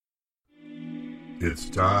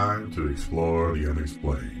It's time to explore the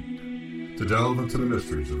unexplained, to delve into the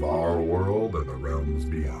mysteries of our world and the realms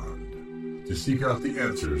beyond, to seek out the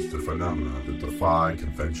answers to phenomena that defy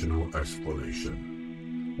conventional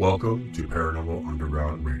explanation. Welcome to Paranormal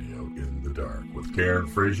Underground Radio in the Dark with Karen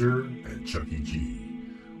Frazier and Chucky G,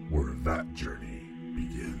 where that journey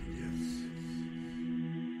begins.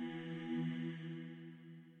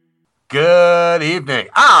 Good evening.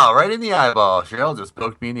 Ow, right in the eyeball. Cheryl just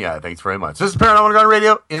poked me in the eye. Thanks very much. This is Paranormal Underground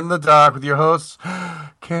Radio in the Dark with your hosts,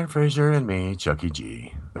 Karen Frazier and me, Chucky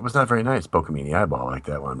G. That was not very nice, poking me in the eyeball like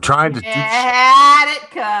that one. I'm trying to had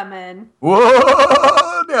it coming.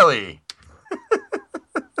 Whoa, Nelly.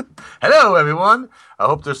 Hello, everyone. I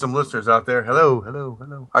hope there's some listeners out there. Hello.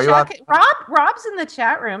 Are you Chuck, out? Rob's in the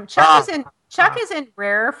chat room. Chuck is in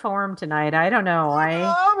rare form tonight. I don't know.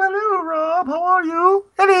 Hello, Rob. How are you?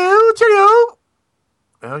 Hello, cheerio.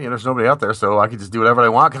 Well, there's nobody out there, so I can just do whatever I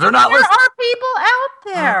want because they're not listening. There are people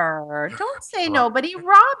out there. Don't say nobody.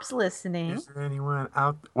 Rob's listening. Is there anyone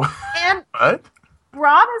out there? And what?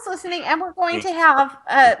 Rob is listening, and we're going to have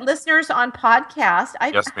listeners on podcast.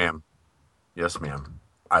 Yes, ma'am.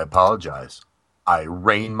 I apologize. I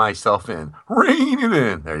rein myself in. Rein it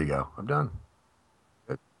in. There you go. I'm done.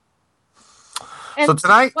 Good. And so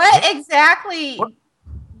tonight, what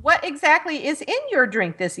exactly is in your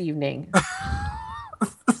drink this evening?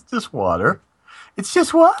 It's just water. It's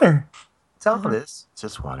just water. That's all it is. It's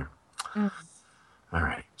just water. All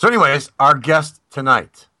right. So anyways, our guest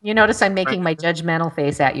tonight. You notice I'm making my judgmental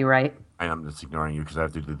face at you, right? I'm just ignoring you because I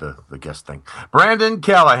have to do the guest thing. Brandon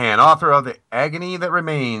Callahan, author of The Agony That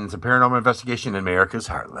Remains, a paranormal investigation in America's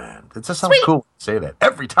Heartland. It just sounds cool to say that.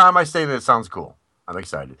 Every time I say that, it sounds cool. I'm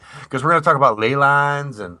excited because we're going to talk about ley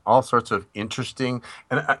lines and all sorts of interesting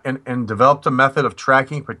and developed a method of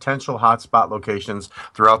tracking potential hotspot locations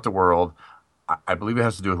throughout the world. I believe it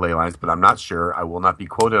has to do with ley lines, but I'm not sure. I will not be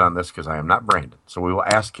quoted on this because I am not Brandon. So we will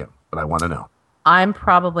ask him, but I want to know. I'm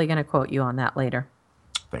probably going to quote you on that later.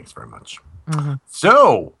 Thanks very much. Mm-hmm.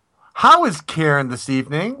 So, how is Karen this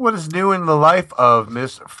evening? What is new in the life of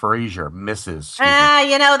Miss Frazier, Mrs.?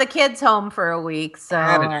 The kid's home for a week, so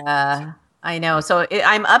I know. So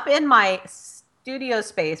I'm up in my studio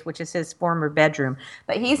space, which is his former bedroom,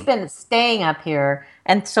 but he's been staying up here,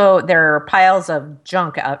 and so there are piles of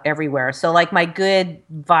junk out everywhere. So like my good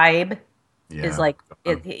vibe is like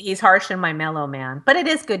he's harsh and my mellow man, but it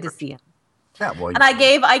is good to see him. Yeah, well, and I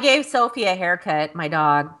gave Sophie a haircut, my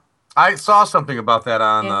dog. I saw something about that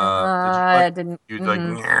on. The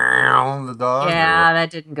dog. Yeah,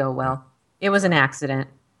 that didn't go well. It was an accident.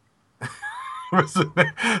 So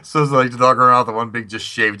it's like the dog around with the one big just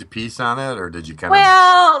shaved piece on it, or did you kind of?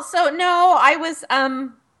 Well, so no, I was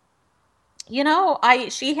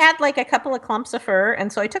she had like a couple of clumps of fur,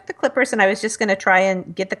 and so I took the clippers and I was just going to try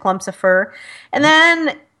and get the clumps of fur, and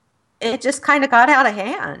then it just kind of got out of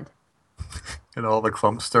hand. And all the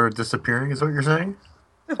clumps started disappearing, is what you're saying?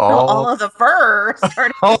 All of the fur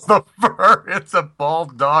started. All the fur. It's a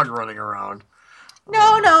bald dog running around.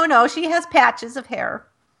 No. She has patches of hair.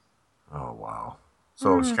 Oh, wow.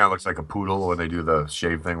 So she kind of looks like a poodle when they do the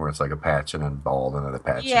shave thing where it's like a patch and then bald and then a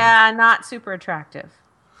patch. Yeah, not super attractive.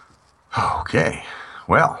 Okay.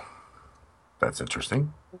 Well, that's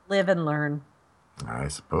interesting. Live and learn. I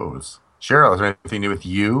suppose. Cheryl, is there anything new with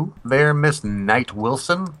you there, Miss Knight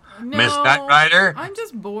Wilson? No, Miss Knight Rider? I'm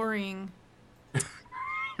just boring.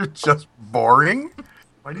 You're just boring?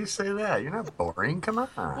 Why do you say that? You're not boring. Come on.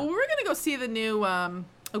 Well, we're going to go see the new, oh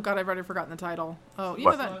God, I've already forgotten the title. Oh, you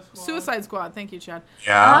know that? Suicide Squad. Thank you, Chad.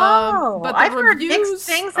 Yeah. But I've heard mixed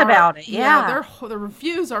things about it. Yeah. The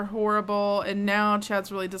reviews are horrible, and now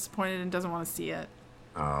Chad's really disappointed and doesn't want to see it.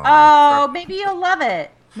 Oh, maybe you'll love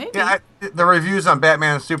it. Maybe. Yeah, the reviews on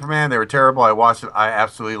Batman and Superman, they were terrible. I watched it. I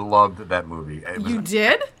absolutely loved that movie. You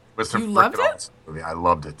did? You loved it? Movie. I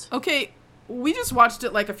loved it. Okay, we just watched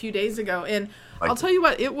it like a few days ago, and I'll tell you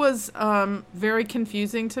what, it was very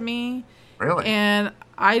confusing to me. Really? And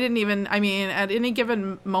I didn't even, at any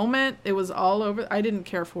given moment, it was all over. I didn't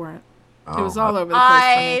care for it. It was all over the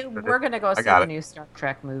place for me. We're going to go see the new Star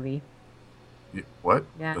Trek movie. What?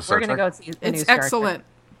 Yeah, we're going to go see the new Star Trek. It's excellent.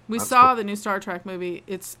 We saw the new Star Trek movie.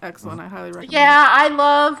 It's excellent. I highly recommend it. Yeah, I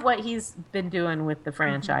love what he's been doing with the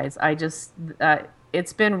franchise. I just,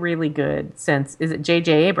 it's been really good since, is it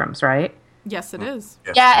J.J. Abrams, right? Yes, it is.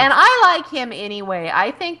 Yes. Yeah, and I like him anyway.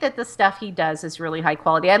 I think that the stuff he does is really high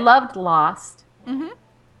quality. I loved Lost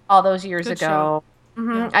all those years Good ago.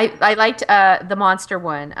 Yeah. I liked the monster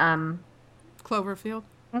one. Cloverfield.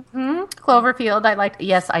 Cloverfield. I liked.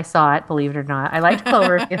 Yes, I saw it. Believe it or not, I liked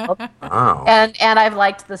Cloverfield. Oh. And I've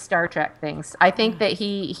liked the Star Trek things. I think that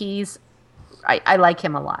he's. I like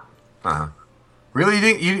him a lot. Uh-huh.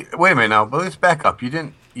 Really? Wait a minute now. But let's back up. You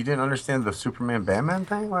didn't understand the Superman Batman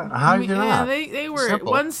thing? How did you not? They were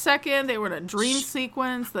Simple. 1 second. They were in a dream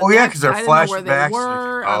sequence. Because they're flashbacks. Where flashbacks. they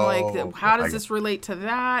were. I'm like, how does this relate to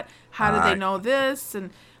that? How did they know this?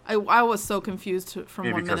 And I was so confused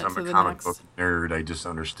from 1 minute to the next. Because I'm a comic book nerd, I just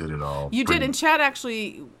understood it all. You did, and Chad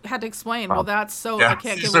actually had to explain. Well, that's so yeah. I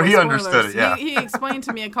can't give so away he spoilers. Understood it. Yeah. He explained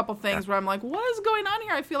to me a couple things where I'm like, what is going on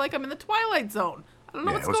here? I feel like I'm in the Twilight Zone. I don't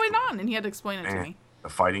know what's going on, and he had to explain it to me. The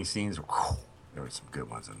fighting scenes, there were some good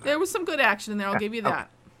ones in there. There was some good action in there. I'll give you that.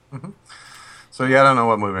 Mm-hmm. So I don't know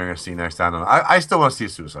what movie I'm going to see next. I don't know. I still want to see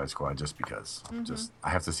Suicide Squad just because. I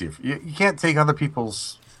have to see if you can't take other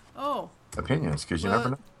people's opinions because you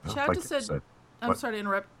never know. Chad just said. I'm sorry to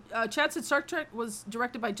interrupt. Chad said Star Trek was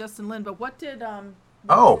directed by Justin Lin, but what did?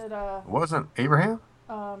 Wasn't Abraham?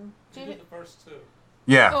 He did the first two.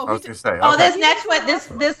 Yeah, I was going to say. Oh, this next one,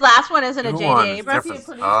 this last one isn't a J.J. Abrams.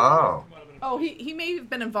 He may have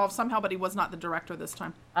been involved somehow, but he was not the director this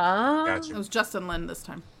time. Oh. Gotcha. It was Justin Lin this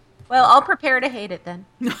time. Well, I'll prepare to hate it then.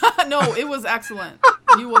 No, it was excellent.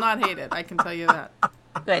 You will not hate it. I can tell you that.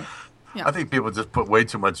 Good. Yeah. I think people just put way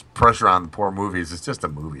too much pressure on poor movies. It's just a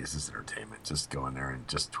movie. It's just entertainment. Just go in there and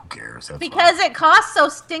just who cares? Because it costs so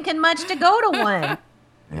stinking much to go to one.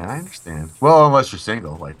 Yeah, I understand. Well, unless you're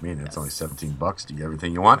single like me, and it's only $17 to get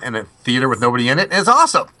everything you want, and a theater with nobody in it is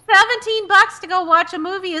awesome. $17 to go watch a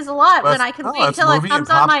movie is a lot when I can wait until it comes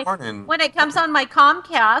on when it comes on my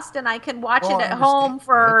Comcast, and I can watch it at home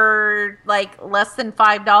for like less than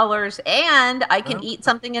 $5, and I can eat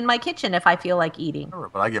something in my kitchen if I feel like eating.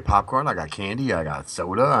 But I get popcorn, I got candy, I got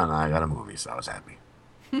soda, and I got a movie, so I was happy.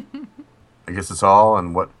 I guess it's all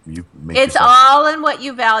in what you make. It's all in what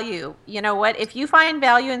you value. You know what? If you find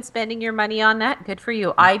value in spending your money on that, good for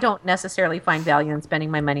you. I don't necessarily find value in spending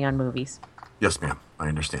my money on movies. Yes, ma'am. I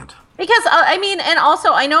understand. Because, and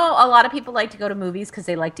also I know a lot of people like to go to movies because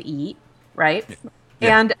they like to eat, right?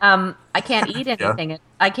 Yeah. And I can't eat anything.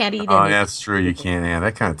 I can't eat anything. Oh, that's true. You can't. Yeah,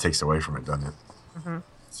 that kind of takes away from it, doesn't it? Mm-hmm.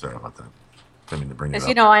 Sorry about that. Didn't mean to bring it up.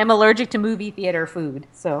 Because, I'm allergic to movie theater food,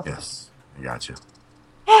 so. Yes, I got you.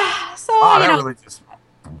 So, that really just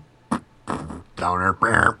downer.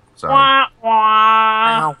 Sorry. Wah,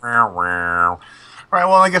 wah. All right,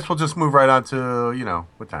 well, I guess we'll just move right on to,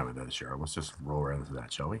 what time is that, Cheryl? Let's just roll right into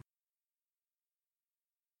that, shall we?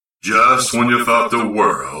 Just when you thought the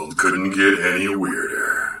world couldn't get any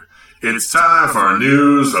weirder, it's time for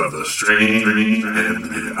news of the strange and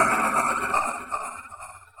the odd.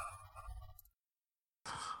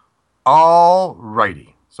 All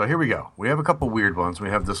righty. So here we go. We have a couple weird ones. We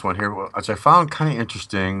have this one here, which I found kind of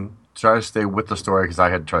interesting. Try to stay with the story because I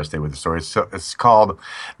had to try to stay with the story. So it's called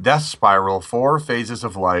Death Spiral. 4 phases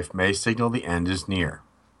of life may signal the end is near.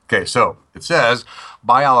 Okay, so it says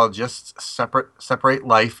biologists separate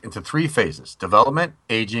life into 3 phases: development,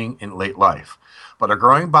 aging, and late life. But a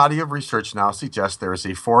growing body of research now suggests there is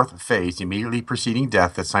a 4th phase immediately preceding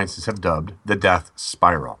death that scientists have dubbed the death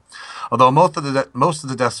spiral. Although most of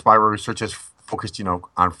the death spiral research is focused,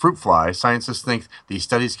 on fruit flies, scientists think these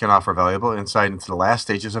studies can offer valuable insight into the last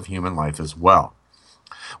stages of human life as well.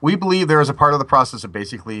 We believe there is a part of the process of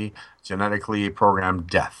basically genetically programmed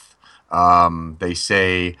death. They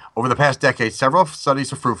say over the past decade, several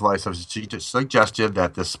studies of fruit flies have suggested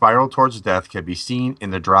that the spiral towards death can be seen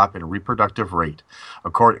in the drop in reproductive rate.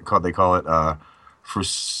 They call it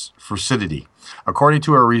frucidity. According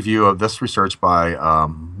to a review of this research by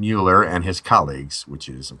Mueller and his colleagues, which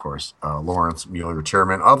is, of course, Lawrence Mueller,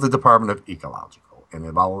 chairman of the Department of Ecological and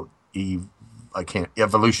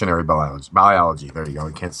Evolutionary Biology. There you go.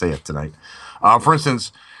 I can't say it tonight. For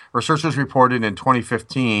instance, researchers reported in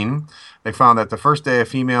 2015, they found that the first day a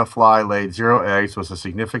female fly laid 0 eggs was a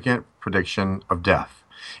significant prediction of death.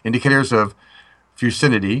 Indicators of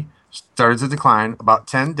fucidity started to decline about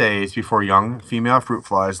 10 days before young female fruit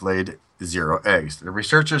flies laid 0 eggs. The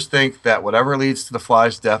researchers think that whatever leads to the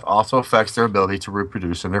fly's death also affects their ability to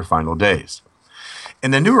reproduce in their final days.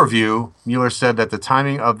 In the new review, Mueller said that the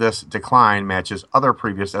timing of this decline matches other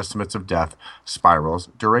previous estimates of death spiral's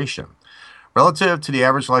duration. Relative to the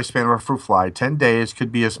average lifespan of a fruit fly, 10 days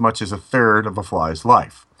could be as much as a third of a fly's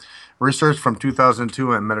life. Research from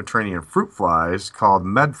 2002 on Mediterranean fruit flies called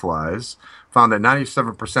medflies found that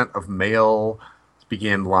 97% of male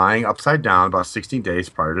began lying upside down about 16 days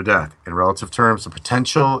prior to death. In relative terms, the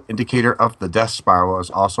potential indicator of the death spiral is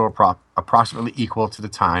also approximately equal to the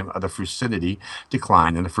time of the frucidity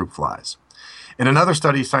decline in the fruit flies. In another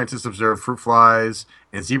study, scientists observed fruit flies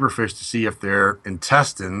and zebrafish to see if their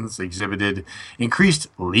intestines exhibited increased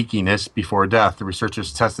leakiness before death. The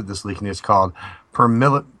researchers tested this leakiness called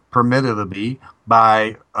permeability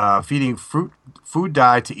by feeding food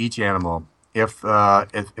dye to each animal if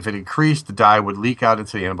it increased, the dye would leak out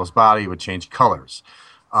into the animal's body. It would change colors.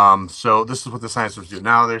 So this is what the scientists do.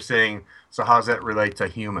 Now they're saying, so how does that relate to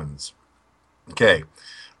humans? Okay.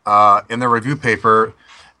 In the review paper,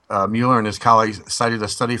 Mueller and his colleagues cited a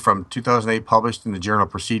study from 2008 published in the Journal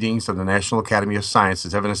Proceedings of the National Academy of Science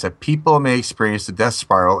as evidence that people may experience the death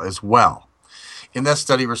spiral as well. In that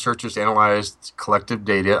study, researchers analyzed collective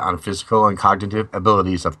data on physical and cognitive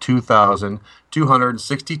abilities of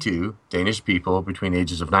 2,262 Danish people between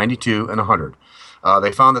ages of 92 and 100.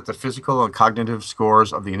 They found that the physical and cognitive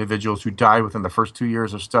scores of the individuals who died within the first 2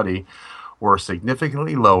 years of study were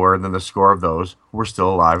significantly lower than the score of those who were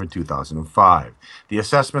still alive in 2005. The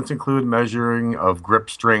assessments include measuring of grip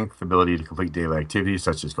strength, ability to complete daily activities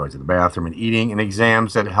such as going to the bathroom and eating, and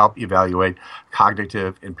exams that help evaluate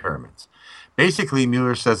cognitive impairments. Basically,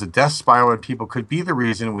 Mueller says the death spiral in people could be the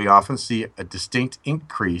reason we often see a distinct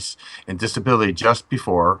increase in disability just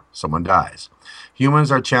before someone dies.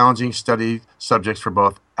 Humans are challenging study subjects for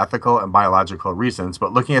both ethical and biological reasons,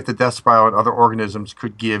 but looking at the death spiral in other organisms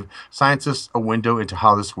could give scientists a window into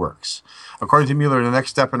how this works. According to Mueller, the next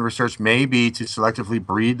step in research may be to selectively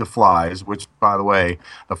breed the flies, which, by the way,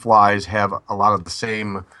 the flies have a lot of the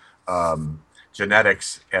same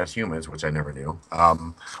genetics as humans, which I never knew.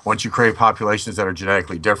 Once you create populations that are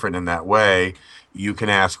genetically different in that way, you can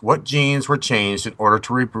ask what genes were changed in order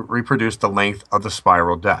to reproduce the length of the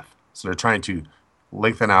spiral death. So they're trying to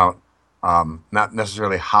lengthen out not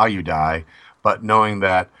necessarily how you die, but knowing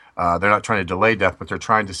that they're not trying to delay death, but they're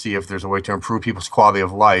trying to see if there's a way to improve people's quality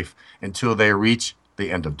of life until they reach the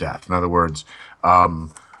end of death. In other words,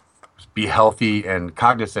 be healthy and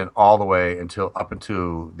cognizant all the way up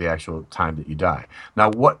until the actual time that you die.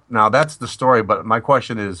 Now that's the story, but my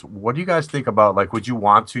question is, what do you guys think about, like, would you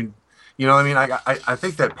want to, I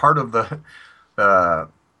think that part of the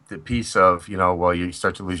piece of, well, you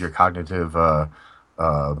start to lose your cognitive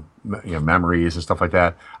memories and stuff like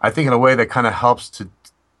that. I think in a way that kind of helps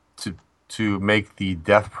to make the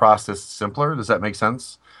death process simpler. Does that make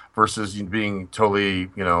sense? Versus you being totally,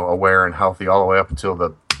 aware and healthy all the way up until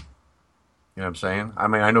the, you know what I'm saying? I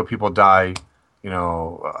mean, I know people die,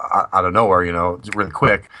 out of nowhere, really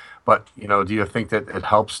quick. But, do you think that it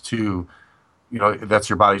helps to, that's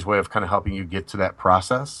your body's way of kind of helping you get to that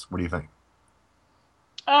process? What do you think?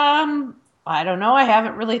 I don't know. I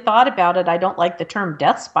haven't really thought about it. I don't like the term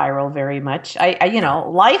death spiral very much.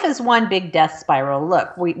 Life is one big death spiral.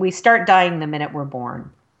 Look, we start dying the minute we're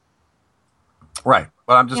born. Right.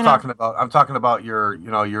 But I'm just talking about your,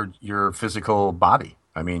 your physical body.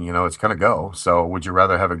 I mean, it's going to go. So would you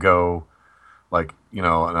rather have it go like, in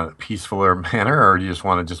a peacefuler manner, or do you just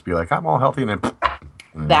want to just be like, I'm all healthy and then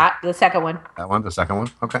the second one. The second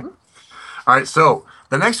one. Okay. Mm-hmm. All right. So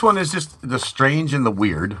the next one is just the strange and the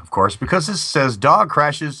weird, of course, because this says dog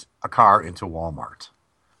crashes a car into Walmart.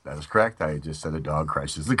 That is correct. I just said a dog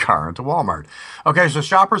crashes the car into Walmart. Okay, so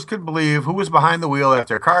shoppers couldn't believe who was behind the wheel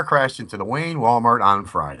after a car crashed into the Wayne Walmart on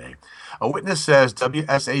Friday. A witness says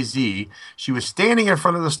WSAZ she was standing in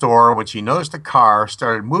front of the store when she noticed a car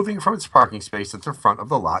started moving from its parking space at the front of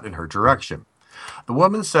the lot in her direction. The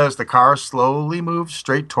woman says the car slowly moved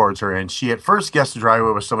straight towards her, and she at first guessed the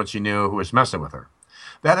driver was someone she knew who was messing with her.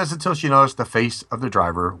 That is until she noticed the face of the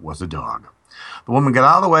driver was a dog. The woman got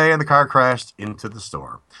out of the way and the car crashed into the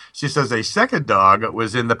store. She says a second dog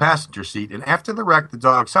was in the passenger seat, and after the wreck, the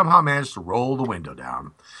dog somehow managed to roll the window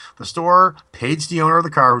down. The store paged the owner of the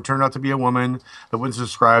car, who turned out to be a woman that was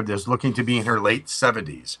described as looking to be in her late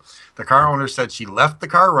 70s. The car owner said she left the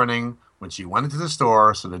car running when she went into the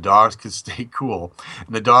store so the dogs could stay cool,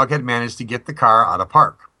 and the dog had managed to get the car out of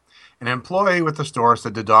park. An employee with the store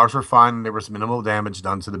said the dogs were fine and there was minimal damage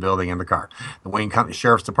done to the building and the car. The Wayne County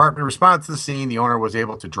Sheriff's Department responded to the scene. The owner was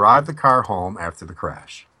able to drive the car home after the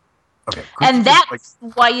crash. Okay. And that's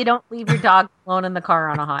why you don't leave your dog alone in the car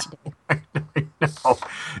on a hot day. I know.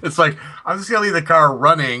 It's like, I'm just going to leave the car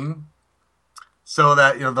running so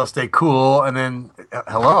that, they'll stay cool. And then,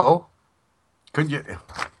 hello? Couldn't you?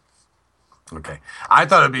 Okay. I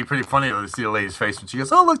thought it'd be pretty funny to see the lady's face when she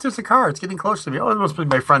goes, oh, look, there's a car. It's getting close to me. Oh, it must be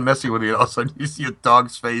my friend messing with you. And all of a sudden you see a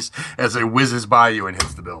dog's face as it whizzes by you and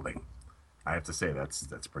hits the building. I have to say,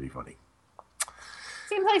 that's pretty funny.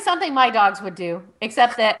 Seems like something my dogs would do,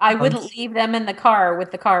 except that I wouldn't leave them in the car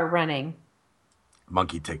with the car running.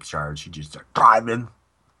 Monkey takes charge. She just starts driving.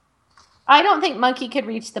 I don't think Monkey could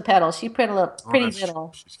reach the pedal. She's pretty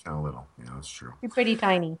little. She's kind of little. That's true. She's pretty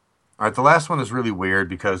tiny. All right, the last one is really weird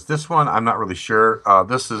because this one I'm not really sure.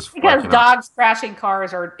 This is because dogs crashing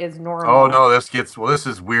cars is normal. Oh no, this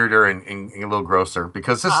is weirder and a little grosser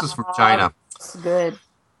because this is from China. It's good.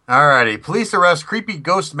 Alrighty. Police arrest creepy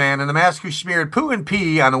ghost man in the mask who smeared poo and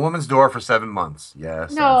pee on a woman's door for 7 months.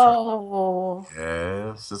 Yes. No.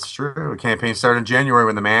 Yes, it's true. A campaign started in January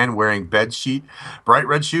when the man wearing bed sheet, bright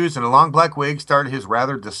red shoes, and a long black wig started his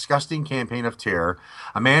rather disgusting campaign of terror.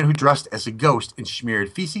 A man who dressed as a ghost and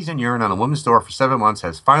smeared feces and urine on a woman's door for 7 months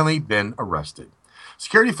has finally been arrested.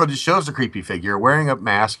 Security footage shows the creepy figure wearing a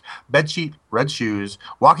mask, bedsheet, red shoes,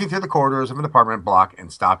 walking through the corridors of an apartment block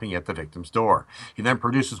and stopping at the victim's door. He then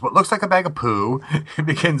produces what looks like a bag of poo and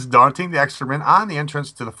begins daunting the excrement on the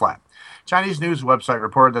entrance to the flat. Chinese news website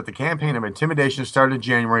reported that the campaign of intimidation started in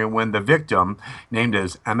January when the victim, named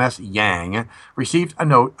as MS Yang, received a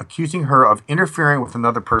note accusing her of interfering with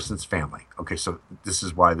another person's family. Okay, so this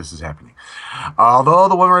is why this is happening. Although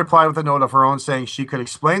the woman replied with a note of her own saying she could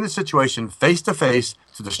explain the situation face to face,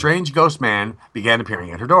 to the strange ghost man began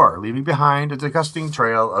appearing at her door, leaving behind a disgusting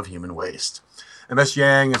trail of human waste. MS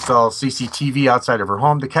Yang installed CCTV outside of her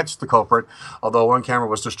home to catch the culprit, although one camera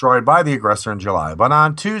was destroyed by the aggressor in July. But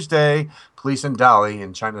on Tuesday, police in Dali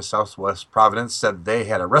in China's southwest province said they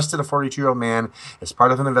had arrested a 42-year-old man as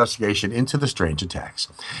part of an investigation into the strange attacks.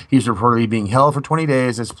 He's reportedly being held for 20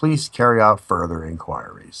 days as police carry out further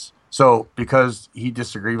inquiries. So, because he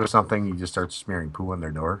disagreed with something, he just starts smearing poo on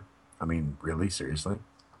their door? I mean, really? Seriously?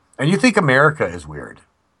 And you think America is weird?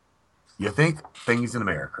 You think things in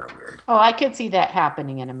America are weird? Oh, I could see that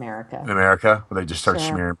happening in America. In America, where they just start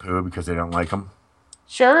smearing poo because they don't like them?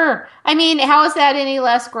 Sure. I mean, how is that any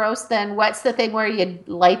less gross than what's the thing where you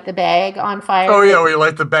light the bag on fire? Oh, yeah, where you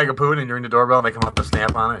light the bag of poo and you ring the doorbell and they come up to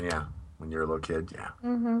snap on it? Yeah, when you're a little kid, yeah.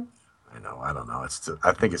 Mm-hmm. I know, I don't know.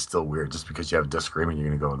 I think it's still weird. Just because you have a disagreement, you're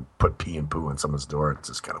going to go and put pee and poo on someone's door. It's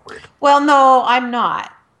just kind of weird. Well, no, I'm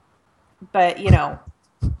not. But,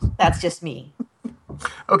 that's just me.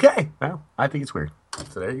 Okay, well, I think it's weird.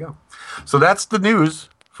 So there you go. So that's the news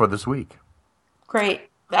for this week. Great.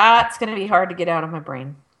 That's going to be hard to get out of my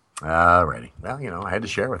brain. Alrighty. Well, I had to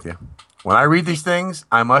share with you. When I read these things,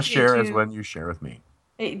 I must share as when you share with me.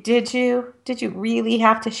 Did you? Did you really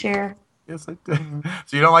have to share? Yes, I did.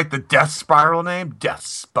 So you don't like the Death Spiral name? Death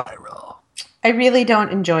Spiral. I really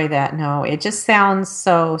don't enjoy that, no. It just sounds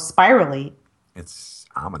so spirally. It's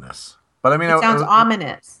ominous. But I mean... It sounds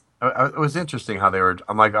ominous. It was interesting how they were...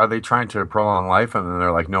 I'm like, are they trying to prolong life? And then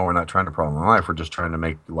they're like, no, we're not trying to prolong life. We're just trying to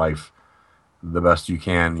make life the best you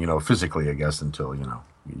can, physically, I guess, until,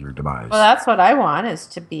 your demise. Well, that's what I want, is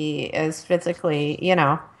to be as physically,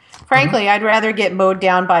 Frankly, I'd rather get mowed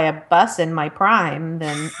down by a bus in my prime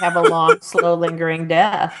than have a long, slow, lingering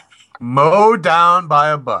death. Mowed down by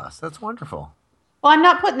a bus. That's wonderful. Well, I'm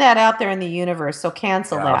not putting that out there in the universe, so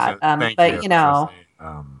cancel that. But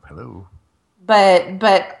hello.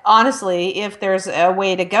 But honestly, if there's a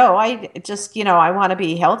way to go, I just I want to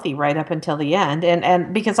be healthy right up until the end,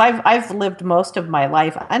 and because I've lived most of my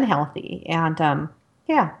life unhealthy, and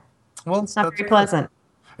well, it's not very pleasant.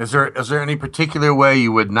 Is there any particular way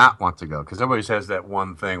you would not want to go? Because everybody says that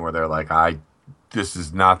one thing where they're like, this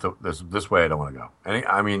is not this way I don't want to go. And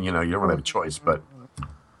I mean, you don't really have a choice, but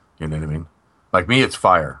you know what I mean. Like me, it's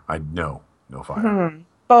fire. No fire. Mm-hmm.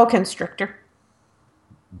 Boa constrictor.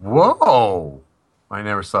 Whoa! I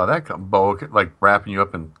never saw that come. Boa, like wrapping you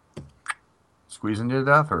up and squeezing you to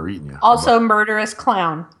death or eating you. Also, murderous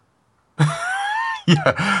clown.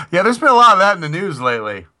 Yeah. There's been a lot of that in the news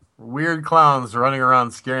lately. Weird clowns running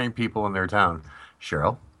around scaring people in their town.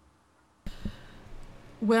 Cheryl?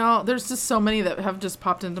 Well, there's just so many that have just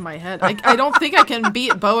popped into my head. I don't think I can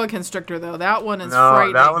beat boa constrictor, though. That one is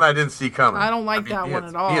frightening. That one I didn't see coming. I don't like that one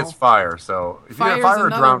at all. It's fire, so if Fire's you have fire or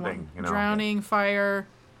drowning. Drowning, fire.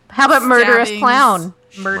 How about murderous clown?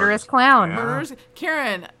 Murderous clown. Yeah.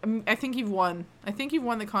 Karen, I think you've won. I think you've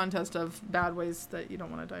won the contest of bad ways that you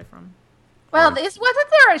don't want to die from. Well, wasn't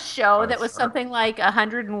there a show that was something like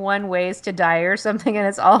 101 Ways to Die or something, and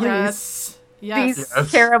it's all these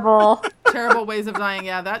terrible ways of dying.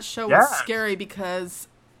 Yeah, that show was scary because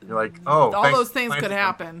you're like, all those things could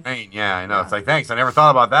happen. Yeah, I know. Yeah. It's like, thanks. I never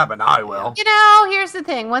thought about that, but now I will. Here's the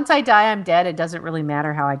thing. Once I die, I'm dead. It doesn't really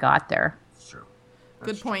matter how I got there. That's true.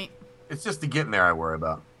 Good point. It's just the getting there I worry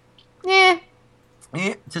about. Yeah.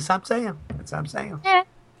 Just I'm saying. That's what I'm saying.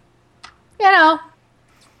 Yeah.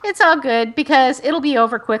 It's all good because it'll be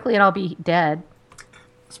over quickly and I'll be dead.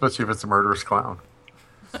 Especially if it's a murderous clown.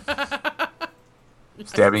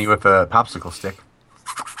 Stabbing you with a popsicle stick.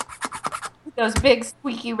 Those big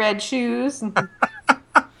squeaky red shoes. And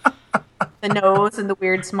the nose and the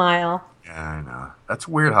weird smile. Yeah, I know. That's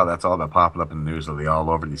weird how that's all been popping up in the news lately all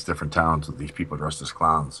over these different towns with these people dressed as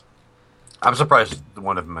clowns. I'm surprised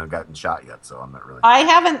one of them have gotten shot yet, so I'm not really... I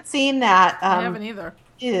haven't seen that. I haven't either.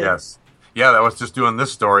 Yes. Yeah, that was just doing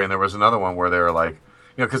this story, and there was another one where they were like,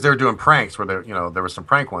 because they were doing pranks where there were some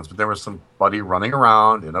prank ones, but there was somebody running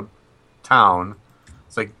around in a town.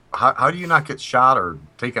 It's like, how do you not get shot or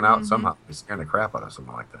taken out somehow? You're scaring the crap out of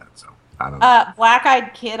something like that. So I don't know.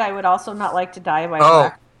 Black-eyed kid. I would also not like to die by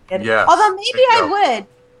black-eyed kid. Yes. Although maybe I would.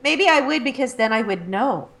 Maybe I would, because then I would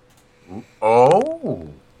know. Oh.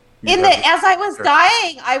 As I was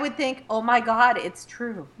dying, I would think, "Oh my God, it's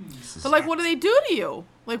true." But like, what do they do to you?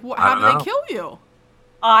 Like, how do they kill you?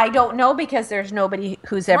 I don't know, because there's nobody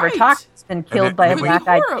who's ever talked that's been killed by a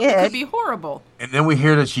black-eyed kid. It could be horrible. And then we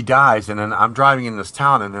hear that she dies, and then I'm driving in this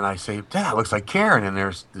town, and then I say, "That looks like Karen." And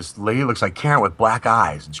there's this lady looks like Karen with black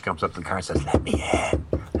eyes, and she comes up to the car and says, "Let me in,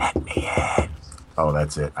 let me in." Oh,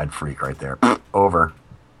 that's it. I'd freak right there. Over.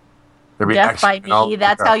 Death by me.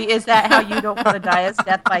 That's how you. Is that how you don't want to die? Is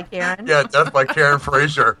Death by Karen? Yeah, Death by Karen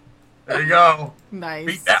Fraser. There you go. Nice.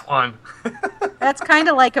 Beat that one. That's kind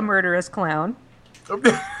of like a murderous clown.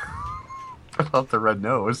 I love the red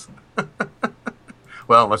nose.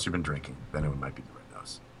 Well, unless you've been drinking, then it might be the red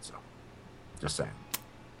nose. So, just saying.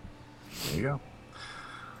 There you go.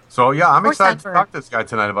 So yeah, I'm excited to talk to this guy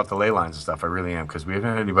tonight about the ley lines and stuff. I really am, because we haven't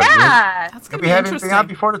had anybody. Yeah, that's gonna be interesting. Anything out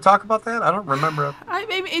before to talk about that? I don't remember.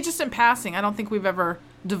 Maybe just in passing. I don't think we've ever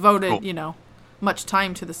devoted, much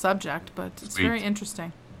time to the subject, but it's very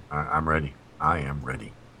interesting. I'm ready. I am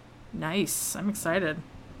ready. Nice. I'm excited.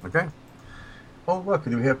 Okay. Well, look,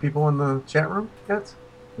 do we have people in the chat room yet? Is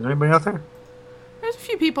there anybody out there? There's a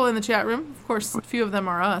few people in the chat room. Of course, a few of them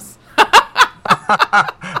are us.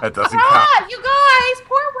 That doesn't count. You guys,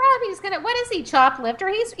 poor Rob. What is he?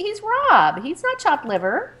 Choplifter? He's Rob. He's not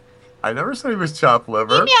Chopliver. I never said he was Chopliver.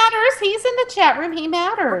 He matters. He's in the chat room. He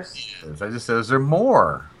matters. I just said, is there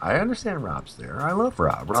more? I understand Rob's there. I love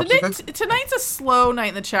Rob. Tonight's a slow night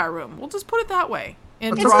in the chat room. We'll just put it that way.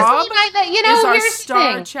 And it's Rob is our here's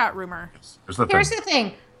star the chat roomer. Here's the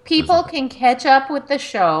thing. People can catch up with the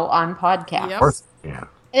show on podcast. Yep. Yeah.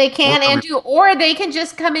 They can or they can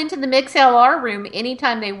just come into the MixLR room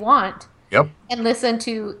anytime they want. Yep. And listen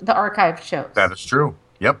to the archived shows. That is true.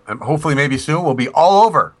 Yep. And hopefully maybe soon we'll be all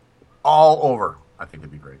over. All over. I think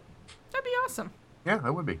it'd be great. That'd be awesome. Yeah,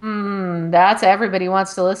 that would be. That's everybody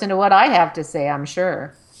wants to listen to what I have to say, I'm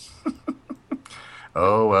sure.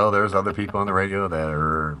 Oh, well, there's other people on the radio that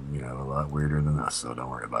are, a lot weirder than us, so don't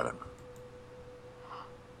worry about it.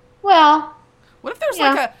 Well, what if there's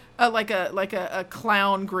like a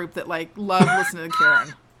clown group that love listening to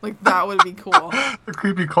Karen? Like, that would be cool. The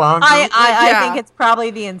creepy clown group? I think it's probably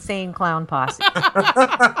the insane clown posse.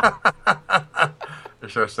 They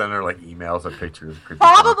start sending her emails or pictures.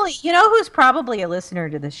 Probably. You know who's probably a listener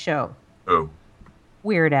to this show? Who?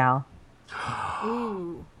 Weird Al.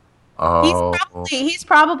 Ooh. Oh. He's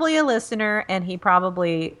probably a listener, and he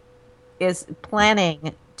probably is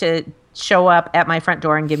planning to show up at my front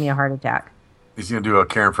door and give me a heart attack. He's going to do a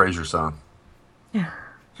Karen Fraser song. Yeah.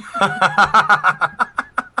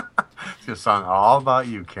 It's a song all about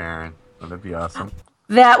you, Karen. Wouldn't that be awesome?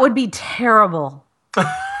 That would be terrible.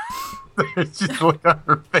 Just look on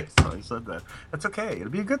her face when I said that. That's okay. It'll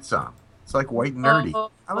be a good song. It's like white and nerdy.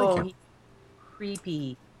 I like him.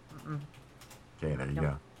 Creepy. Okay, there you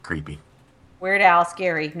go. Creepy. Weird Al,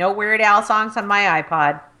 scary. No Weird Al songs on my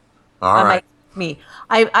iPod. All right.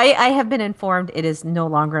 I have been informed it is no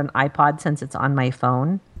longer an iPod since it's on my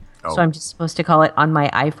phone. Oh. So I'm just supposed to call it on my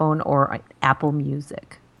iPhone or Apple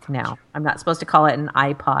Music now. I'm not supposed to call it an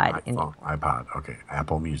iPod. iPod. Okay.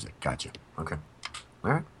 Apple Music. Gotcha. Okay.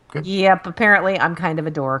 All right. Good. Yep. Apparently, I'm kind of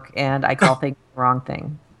a dork, and I call things the wrong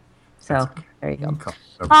thing. So there you go. Okay.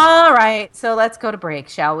 All right. So let's go to break,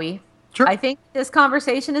 shall we? Sure. I think this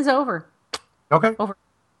conversation is over. Okay. Over.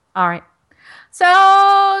 All right.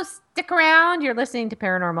 So stick around. You're listening to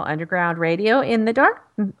Paranormal Underground Radio in the dark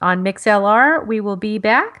on MixLR. We will be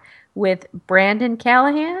back with Brandon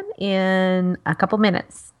Callahan in a couple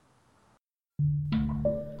minutes.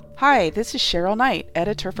 Hi, this is Cheryl Knight,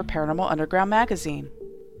 editor for Paranormal Underground Magazine.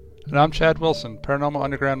 And I'm Chad Wilson, Paranormal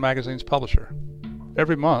Underground Magazine's publisher.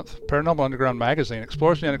 Every month, Paranormal Underground Magazine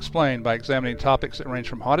explores the unexplained by examining topics that range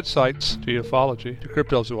from haunted sites to ufology to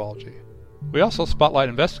cryptozoology. We also spotlight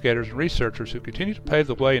investigators and researchers who continue to pave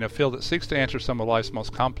the way in a field that seeks to answer some of life's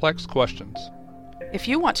most complex questions. If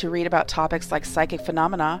you want to read about topics like psychic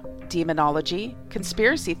phenomena, demonology,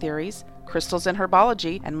 conspiracy theories, crystals and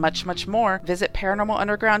herbology, and much, much more, visit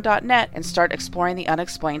paranormalunderground.net and start exploring the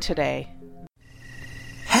unexplained today.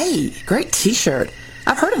 Hey, great t-shirt.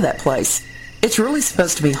 I've heard of that place. It's really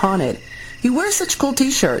supposed to be haunted. You wear such cool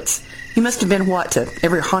t-shirts. You must have been, to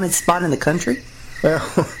every haunted spot in the country?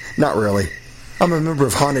 Well, not really. I'm a member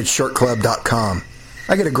of HauntedShirtClub.com.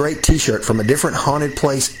 I get a great t-shirt from a different haunted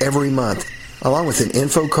place every month. along with an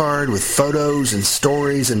info card with photos and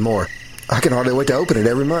stories and more. I can hardly wait to open it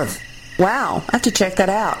every month. Wow, I have to check that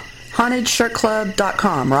out.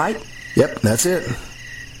 HauntedShirtClub.com, right? Yep, that's it.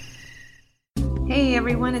 Hey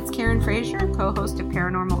everyone, it's Karen Frazier, co-host of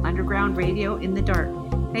Paranormal Underground Radio in the Dark.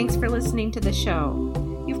 Thanks for listening to the show.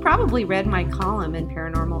 You've probably read my column in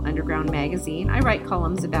Paranormal Underground magazine. I write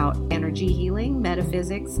columns about energy healing,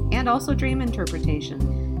 metaphysics, and also dream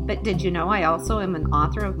interpretation. But did you know I also am an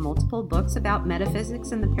author of multiple books about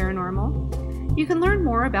metaphysics and the paranormal? You can learn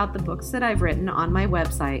more about the books that I've written on my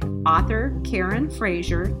website,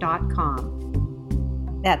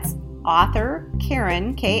 authorkarenfrazier.com. That's author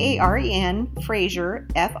Karen, Karen, Frazier,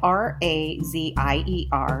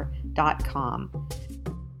 FRAZIER.com.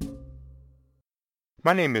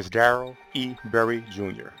 My name is Darrell E. Berry,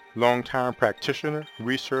 Jr., longtime practitioner,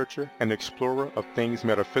 researcher, and explorer of things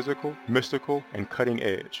metaphysical, mystical, and cutting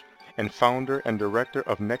edge, and founder and director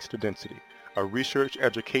of Next Density, a research,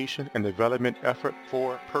 education, and development effort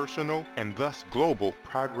for personal and thus global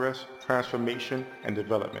progress, transformation, and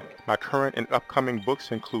development. My current and upcoming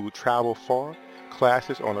books include Travel Far,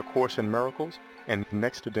 Classes on A Course in Miracles, and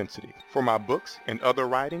Next Density. For my books and other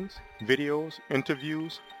writings, videos,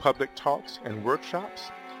 interviews, public talks, and workshops,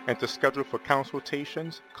 and to schedule for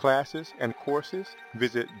consultations, classes, and courses,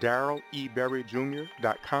 visit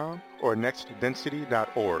DarrellEBerryJr.com or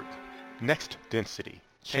nextdensity.org. Next Density.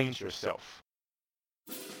 Change yourself.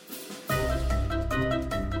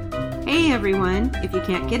 Hey everyone, if you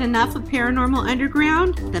can't get enough of Paranormal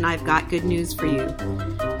Underground, then I've got good news for you.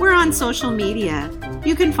 We're on social media.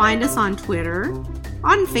 You can find us on Twitter,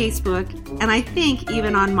 on Facebook, and I think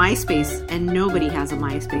even on MySpace, and nobody has a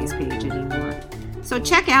MySpace page anymore. So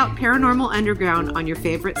check out Paranormal Underground on your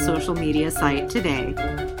favorite social media site today.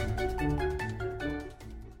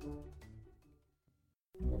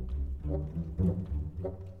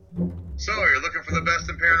 So, you're looking for the best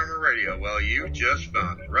in paranormal radio? Well, you just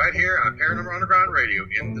found it. Right here on Paranormal Underground Radio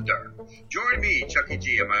in the Dark. Join me, Chucky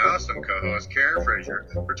G, and my awesome co-host, Karen Frazier,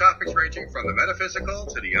 for topics ranging from the metaphysical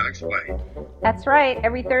to the unexplained. That's right.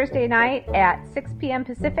 Every Thursday night at 6 p.m.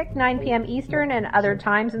 Pacific, 9 p.m. Eastern, and other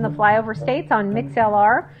times in the flyover states on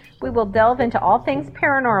MixLR, we will delve into all things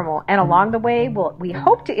paranormal. And along the way, we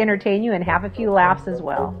hope to entertain you and have a few laughs as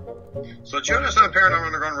well. So join us on Paranormal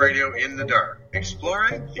Underground Radio in the Dark,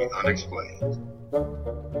 exploring the unexplained.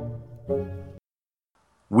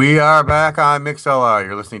 We are back on MixLR.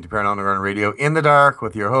 You're listening to Paranormal Underground Radio in the Dark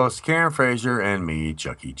with your hosts, Karen Frazier and me,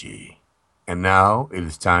 Chucky G. And now it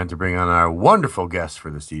is time to bring on our wonderful guest for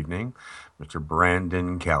this evening, Mr.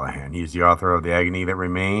 Brandon Callahan. He is the author of The Agony That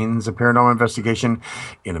Remains, a paranormal investigation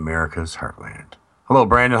in America's Heartland. Hello,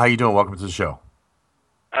 Brandon. How you doing? Welcome to the show.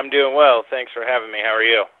 I'm doing well. Thanks for having me. How are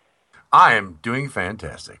you? I am doing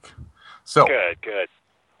fantastic. So Good.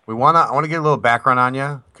 I want to get a little background on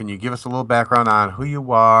you. Can you give us a little background on who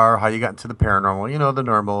you are, how you got into the paranormal, the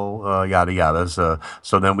normal yada yadas,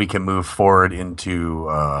 so then we can move forward into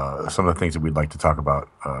some of the things that we'd like to talk about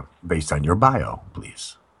based on your bio,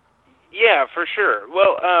 please. Yeah, for sure.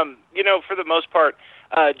 Well, for the most part,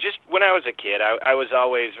 just when I was a kid, I was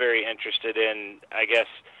always very interested in, I guess,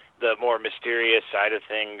 the more mysterious side of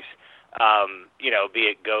things. Be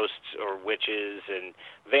it ghosts or witches and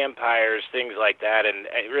vampires, things like that. And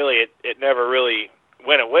it never really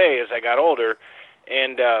went away as I got older.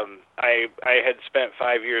 And I had spent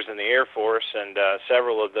 5 years in the Air Force, and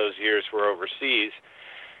several of those years were overseas.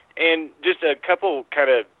 And just a couple kind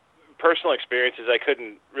of personal experiences I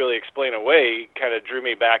couldn't really explain away kind of drew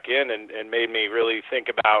me back in and made me really think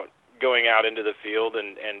about going out into the field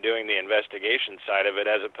and doing the investigation side of it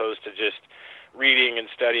as opposed to just reading and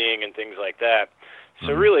studying and things like that.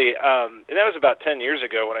 So really, and that was about 10 years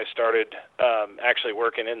ago when I started actually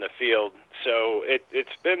working in the field. So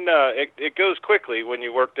it's been, it goes quickly when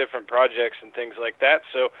you work different projects and things like that.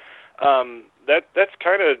 So that's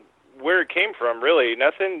kind of where it came from, really.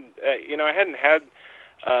 Nothing, I hadn't had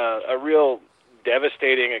a real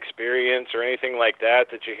devastating experience or anything like that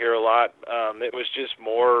you hear a lot. It was just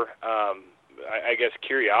more, I guess,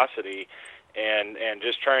 curiosity. And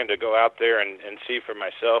just trying to go out there and see for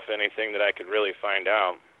myself anything that I could really find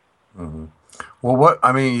out. Mm-hmm. Well,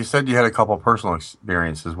 you said you had a couple of personal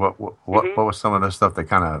experiences. What was some of the stuff that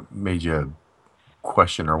kind of made you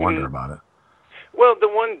question or wonder about it? Well, the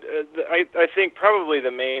one, I think probably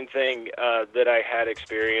the main thing that I had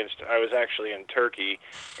experienced, I was actually in Turkey,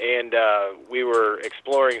 and we were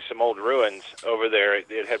exploring some old ruins over there.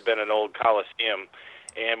 It had been an old Colosseum,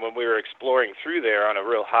 and when we were exploring through there on a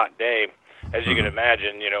real hot day, as you can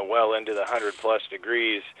imagine, well into the 100-plus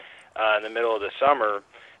degrees in the middle of the summer,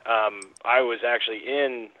 I was actually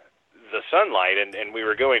in the sunlight, and we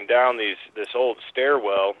were going down this old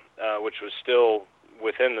stairwell, which was still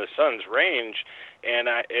within the sun's range, and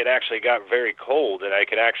it actually got very cold, and I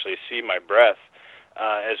could actually see my breath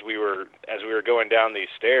as we were going down these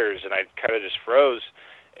stairs, and I kind of just froze.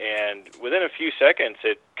 And within a few seconds,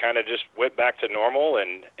 it kind of just went back to normal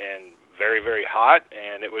and very, very hot,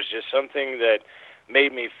 and it was just something that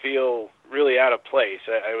made me feel really out of place.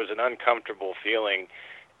 It was an uncomfortable feeling,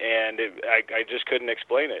 and I just couldn't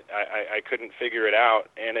explain it. I couldn't figure it out,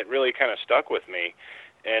 and it really kind of stuck with me.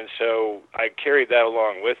 And so I carried that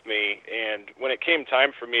along with me, and when it came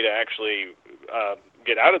time for me to actually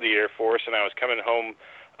get out of the Air Force and I was coming home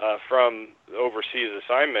from overseas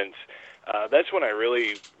assignments, that's when I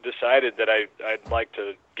really decided that I'd like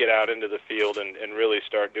to get out into the field and really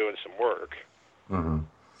start doing some work. Mm-hmm.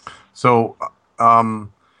 So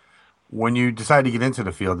when you decided to get into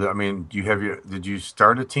the field, I mean, did you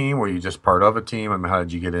start a team? Were you just part of a team? I mean, how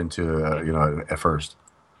did you get into, at first?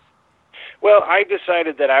 Well, I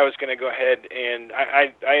decided that I was going to go ahead, and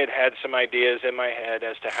I had some ideas in my head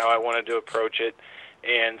as to how I wanted to approach it,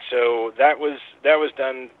 and so that was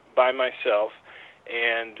done by myself.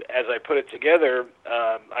 And as I put it together,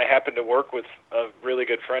 I happened to work with a really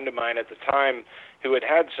good friend of mine at the time who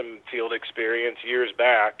had some field experience years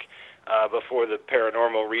back before the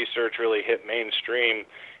paranormal research really hit mainstream.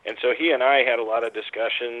 And so he and I had a lot of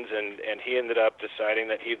discussions, and he ended up deciding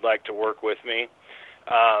that he'd like to work with me.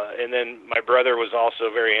 And then my brother was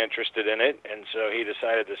also very interested in it, and so he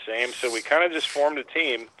decided the same. So we kind of just formed a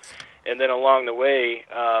team, and then along the way,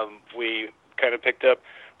 we kind of picked up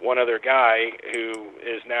one other guy who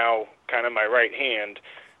is now kind of my right hand,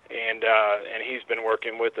 and he's been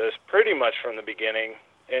working with us pretty much from the beginning.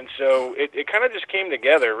 And so it kind of just came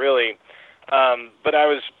together, really. But I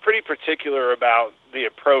was pretty particular about the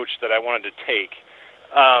approach that I wanted to take.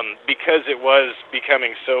 Because it was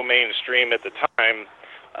becoming so mainstream at the time,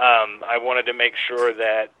 I wanted to make sure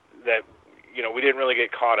that we didn't really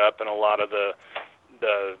get caught up in a lot of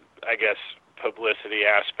the I guess publicity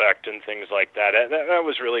aspect and things like that. That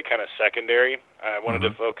was really kind of secondary. I wanted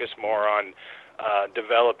to focus more on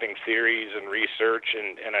developing theories and research,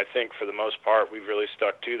 and I think for the most part we've really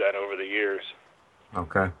stuck to that over the years.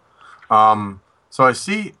 Okay. So I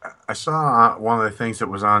saw one of the things that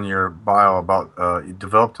was on your bio about you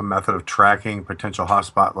developed a method of tracking potential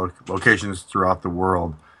hotspot locations throughout the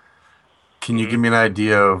world. Can you give me an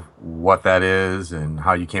idea of what that is and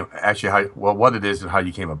what it is and how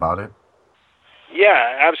you came about it?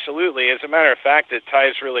 Yeah, absolutely. As a matter of fact, it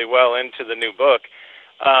ties really well into the new book.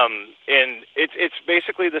 And it's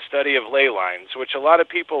basically the study of ley lines, which a lot of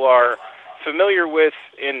people are familiar with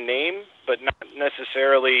in name, but not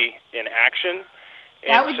necessarily in action.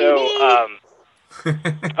 That would be me.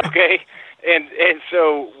 Okay. And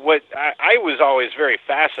so what I was always very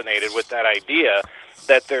fascinated with that idea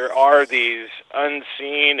that there are these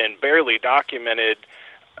unseen and barely documented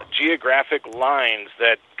geographic lines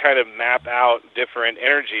that kind of map out different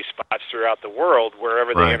energy spots throughout the world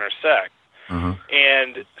wherever they intersect. Mm-hmm.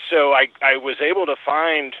 And so I was able to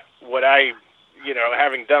find what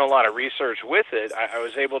having done a lot of research with it, I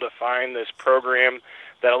was able to find this program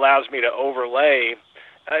that allows me to overlay.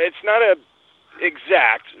 It's not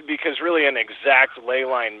exact, because really an exact ley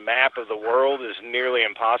line map of the world is nearly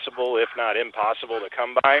impossible, if not impossible, to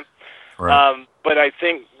come by. Right. But I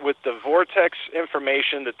think with the vortex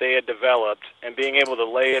information that they had developed and being able to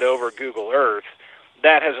lay it over Google Earth,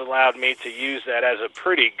 that has allowed me to use that as a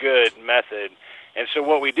pretty good method. And so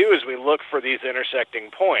what we do is we look for these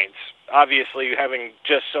intersecting points. Obviously, having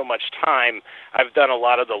just so much time, I've done a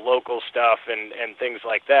lot of the local stuff and things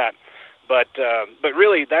like that. But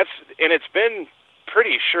really, it's been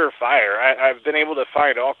pretty surefire. I've been able to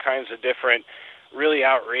find all kinds of different really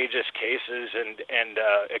outrageous cases and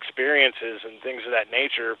experiences and things of that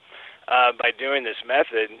nature by doing this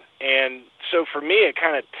method. And so for me, it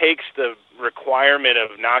kind of takes the requirement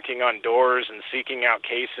of knocking on doors and seeking out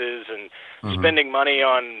cases and spending money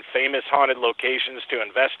on famous haunted locations to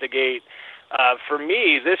investigate. For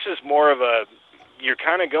me, this is more of you're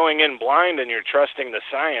kind of going in blind and you're trusting the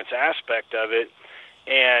science aspect of it.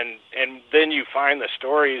 And then you find the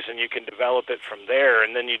stories and you can develop it from there,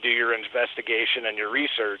 and then you do your investigation and your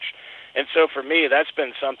research. And so for me, that's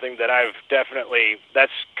been something that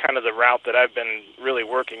that's kind of the route that I've been really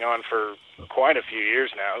working on for quite a few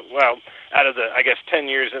years now. Well, out of the, 10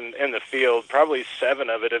 years in the field, probably 7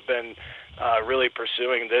 of it have been really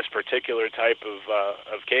pursuing this particular type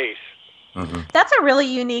of case. Mm-hmm. That's a really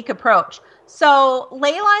unique approach. So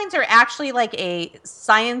ley lines are actually like a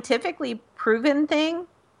scientifically proven thing?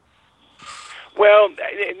 Well,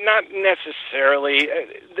 not necessarily.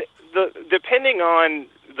 Depending on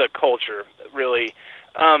the culture, really.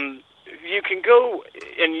 You can go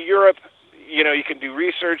in Europe, you can do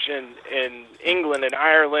research in England and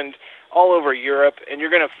Ireland, all over Europe, and you're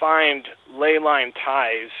going to find ley line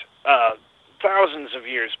ties thousands of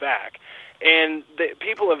years back. And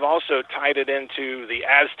people have also tied it into the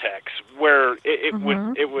Aztecs, where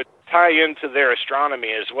it would tie into their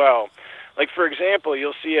astronomy as well. Like, for example,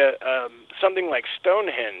 you'll see something like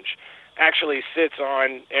Stonehenge actually sits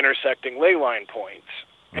on intersecting ley line points.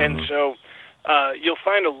 And so you'll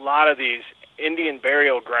find a lot of these Indian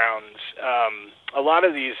burial grounds, a lot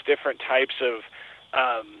of these different types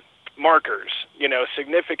of markers,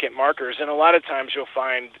 significant markers, and a lot of times you'll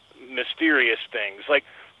find mysterious things, like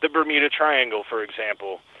the Bermuda Triangle, for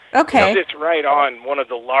example. Okay. It sits right on one of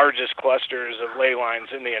the largest clusters of ley lines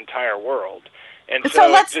in the entire world. And so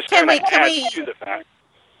let's, it just kind of adds to the fact.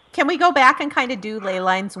 Can we go back and kind of do ley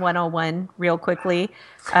lines 101 real quickly?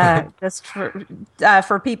 Just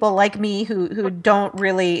for people like me who don't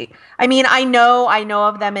really, I mean, I know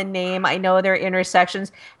of them in name. I know their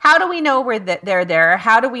intersections. How do we know where they're there?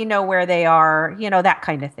 How do we know where they are? That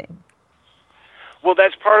kind of thing. Well,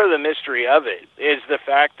 that's part of the mystery of it, is the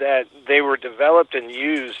fact that they were developed and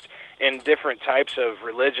used in different types of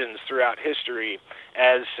religions throughout history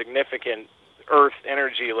as significant Earth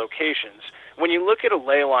energy locations. When you look at a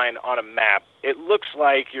ley line on a map, it looks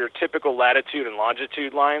like your typical latitude and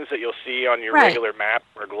longitude lines that you'll see on your regular map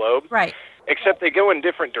or globe, except they go in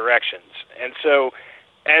different directions. And so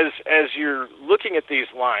as you're looking at these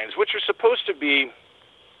lines, which are supposed to be,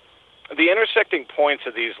 the intersecting points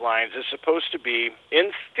of these lines is supposed to be,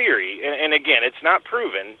 in theory, and again, it's not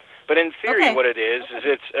proven, but in theory what it is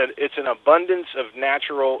it's an abundance of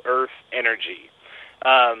natural Earth energy.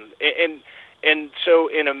 And so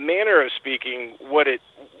in a manner of speaking, what it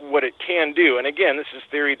can do, and again, this is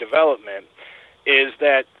theory development, is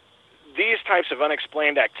that these types of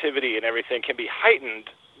unexplained activity and everything can be heightened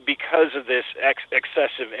because of this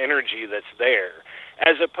excessive energy that's there,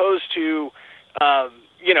 as opposed to,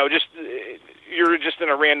 you're just in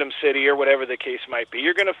a random city or whatever the case might be.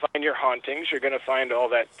 You're going to find your hauntings. You're going to find all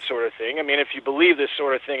that sort of thing. I mean, if you believe this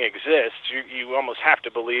sort of thing exists, you almost have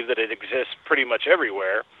to believe that it exists pretty much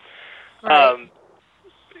everywhere. Right.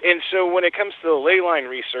 And so when it comes to the ley line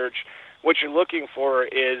research, what you're looking for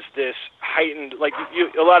is this heightened, like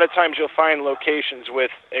a lot of times you'll find locations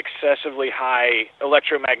with excessively high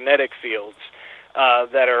electromagnetic fields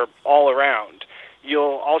that are all around.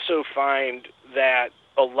 You'll also find that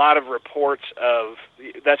a lot of reports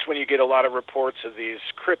that's when you get a lot of reports of these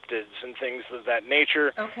cryptids and things of that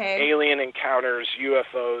nature, alien encounters,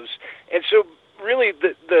 UFOs. And so really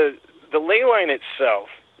the ley line itself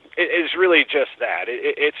is really just that.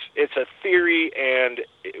 It's a theory, and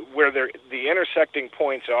where the intersecting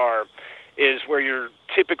points is where you're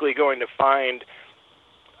typically going to find,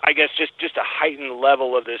 I guess, just a heightened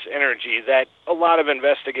level of this energy that a lot of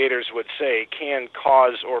investigators would say can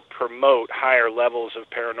cause or promote higher levels of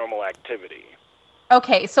paranormal activity.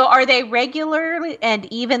 Okay, so are they regularly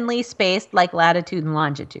and evenly spaced like latitude and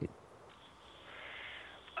longitude?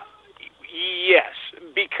 Yes,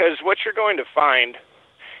 because what you're going to find,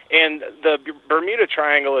 and the Bermuda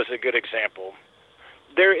Triangle is a good example,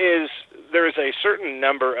 there is a certain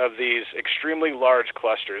number of these extremely large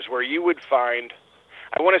clusters where you would find,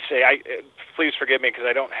 I want to say, please forgive me because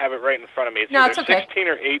I don't have it right in front of me. It's either 16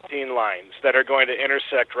 or 18 lines that are going to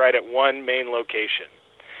intersect right at one main location.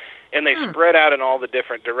 And they spread out in all the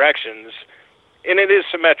different directions, and it is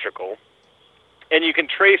symmetrical. And you can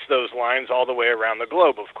trace those lines all the way around the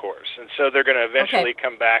globe, of course. And so they're going to eventually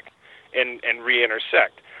come back and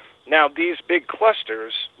re-intersect. Now, these big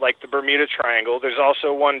clusters, like the Bermuda Triangle, there's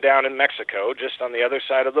also one down in Mexico, just on the other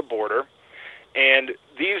side of the border. And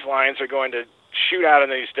these lines are going to shoot out in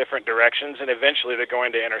these different directions, and eventually they're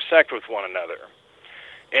going to intersect with one another.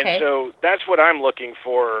 And so that's what I'm looking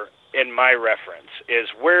for in my reference, is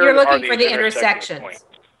where you're looking are for these the intersections. Points.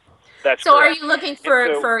 That's so correct. Are you looking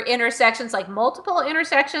for intersections, like multiple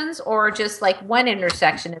intersections, or just like one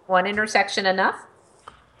intersection? Is one intersection enough?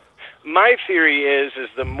 My theory is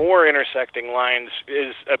the more intersecting lines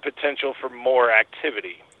is a potential for more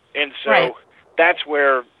activity. And so that's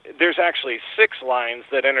where there's actually 6 lines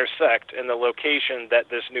that intersect in the location that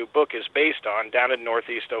this new book is based on, down in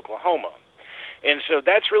northeast Oklahoma. And so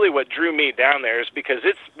that's really what drew me down there, is because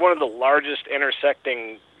it's one of the largest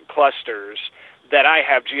intersecting clusters that I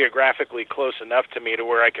have geographically close enough to me to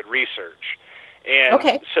where I could research. And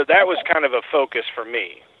so that was kind of a focus for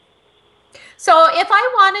me. So if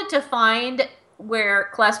I wanted to find where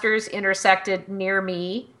clusters intersected near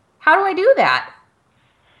me, how do I do that?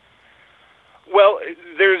 Well,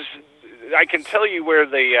 I can tell you where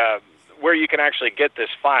where you can actually get this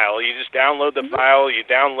file. You just download the file, you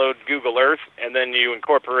download Google Earth, and then you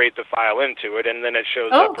incorporate the file into it, and then it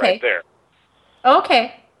shows up right there.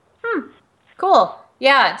 Okay. Cool.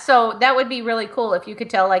 Yeah, so that would be really cool if you could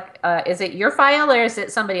tell, like, is it your file or is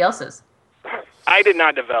it somebody else's? I did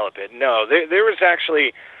not develop it, no. There was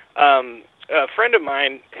actually a friend of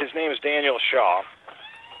mine, his name is Daniel Shaw.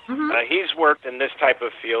 He's worked in this type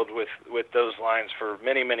of field with those lines for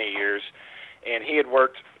many, many years, and he had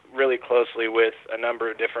worked really closely with a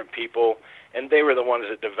number of different people, and they were the ones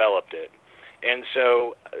that developed it. And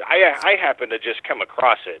so I happened to just come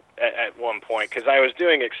across it at one point because I was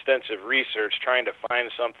doing extensive research trying to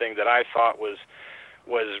find something that I thought was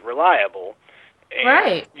reliable.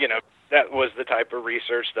 And, you know, that was the type of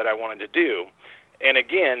research that I wanted to do. And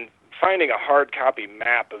again, finding a hard copy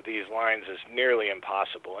map of these lines is nearly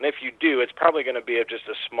impossible. And if you do, it's probably going to be of just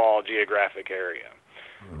a small geographic area.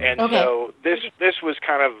 And so this was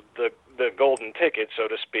kind of the golden ticket, so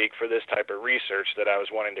to speak, for this type of research that I was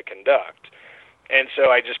wanting to conduct. And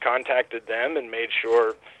so I just contacted them and made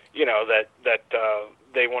sure, you know, that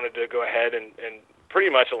they wanted to go ahead and pretty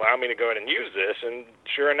much allow me to go ahead and use this. And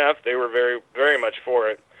sure enough, they were very, very much for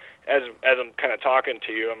it. As I'm kind of talking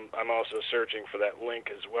to you, I'm also searching for that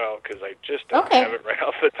link as well because I just don't have it right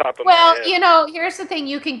off the top of my head. Well, you know, here's the thing: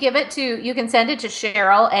 you can send it to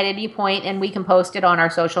Cheryl at any point, and we can post it on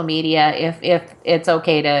our social media if it's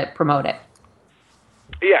okay to promote it.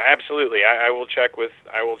 Yeah, absolutely. I will check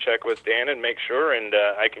with Dan and make sure, and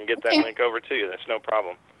I can get that link over to you. That's no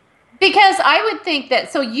problem. Because I would think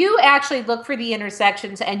that, so you actually look for the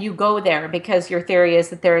intersections and you go there because your theory is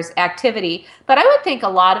that there's activity. But I would think a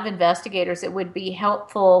lot of investigators, it would be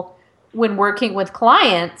helpful when working with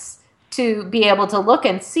clients to be able to look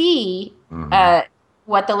and see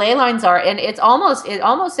what the ley lines are. And it almost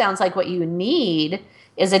sounds like what you need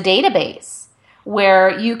is a database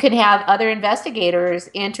where you can have other investigators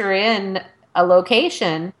enter in a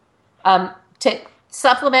location to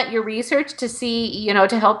supplement your research to see, you know,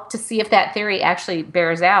 to help to see if that theory actually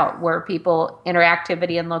bears out where people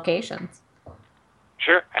interactivity in locations.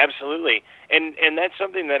 Sure, absolutely. And that's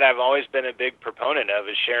something that I've always been a big proponent of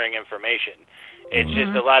is sharing information. It's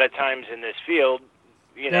just a lot of times in this field,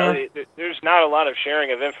 you know, there's not a lot of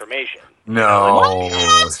sharing of information. No,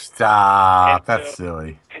 stop. That's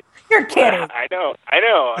silly. You're kidding. I know.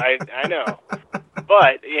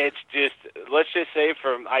 But it's just, let's just say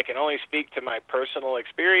I can only speak to my personal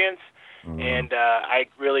experience, and I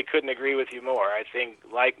really couldn't agree with you more. I think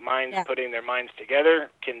like minds putting their minds together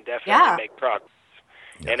can definitely make progress.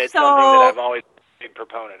 And it's something that I've always been a big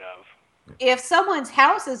proponent of. If someone's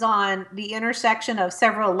house is on the intersection of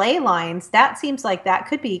several ley lines, that seems like that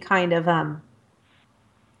could be kind of an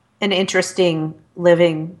interesting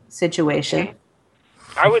living situation.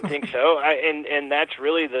 I would think so, and that's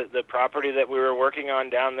really the property that we were working on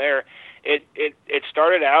down there. It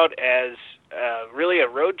started out as really a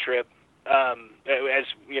road trip, as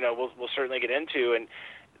you know, we'll certainly get into. And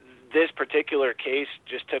this particular case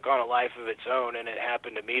just took on a life of its own, and it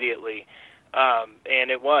happened immediately.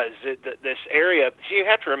 And it was this area. So you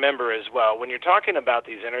have to remember as well, when you're talking about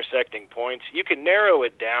these intersecting points, you can narrow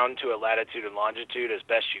it down to a latitude and longitude as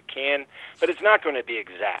best you can, but it's not going to be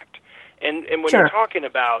exact. And when you're talking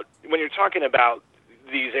about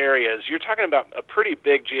these areas, you're talking about a pretty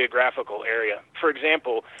big geographical area. For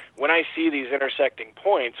example, when I see these intersecting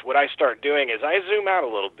points, what I start doing is I zoom out a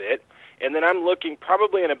little bit, and then I'm looking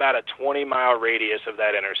probably in about a 20-mile radius of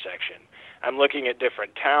that intersection. I'm looking at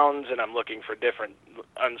different towns, and I'm looking for different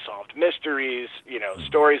unsolved mysteries, you know,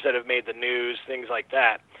 stories that have made the news, things like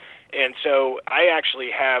that. And so I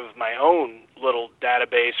actually have my own little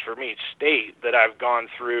database from each state that I've gone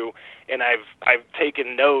through, and I've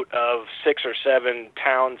taken note of 6 or 7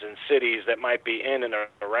 towns and cities that might be in and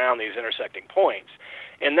around these intersecting points.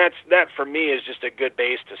 And that for me is just a good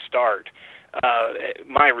base to start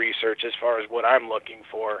my research as far as what I'm looking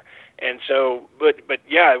for. And so, but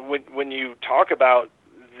yeah, when you talk about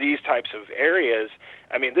these types of areas,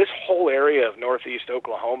 I mean, this whole area of northeast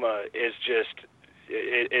Oklahoma is just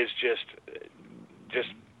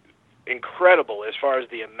incredible as far as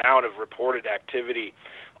the amount of reported activity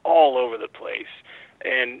all over the place.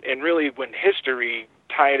 And really when history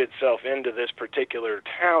tied itself into this particular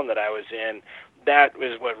town that I was in, that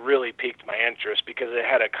was what really piqued my interest because it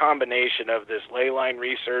had a combination of this ley line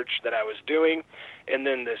research that I was doing and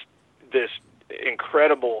then this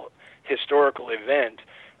incredible historical event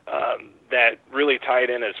that really tied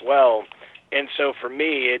in as well. And so for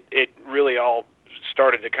me, it really all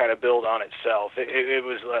started to kind of build on itself. It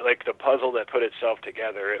was like the puzzle that put itself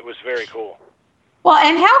together. It was very cool. Well,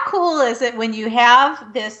 and how cool is it when you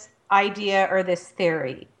have this idea or this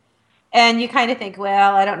theory And you kind of think,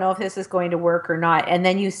 well, I don't know if this is going to work or not. And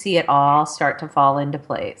then you see it all start to fall into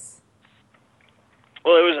place.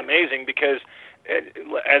 Well, it was amazing because,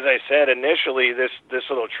 as I said, initially, this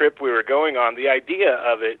little trip we were going on, the idea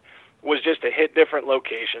of it was just to hit different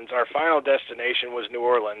locations. Our final destination was New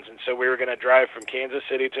Orleans, and so we were going to drive from Kansas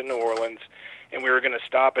City to New Orleans, and we were going to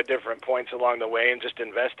stop at different points along the way and just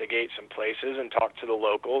investigate some places and talk to the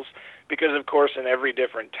locals, because, of course, in every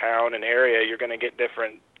different town and area, you're going to get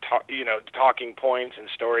different talking points and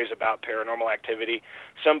stories about paranormal activity.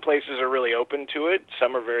 Some places are really open to it.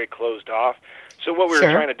 Some are very closed off. So what we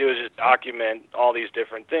were trying to do is just document all these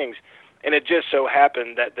different things. And it just so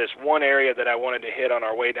happened that this one area that I wanted to hit on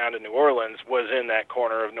our way down to New Orleans was in that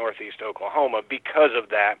corner of northeast Oklahoma because of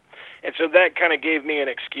that. And so that kind of gave me an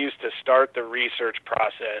excuse to start the research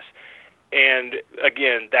process. And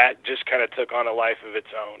again, that just kind of took on a life of its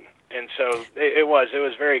own. And so it was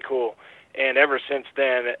very cool. And ever since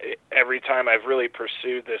then, every time I've really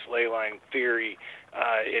pursued this ley line theory,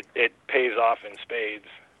 it pays off in spades.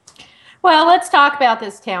 Well, let's talk about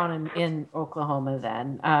this town in Oklahoma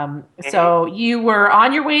then. So you were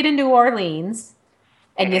on your way to New Orleans,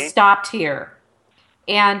 and you stopped here.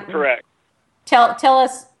 And correct. Tell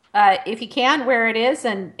us, if you can, where it is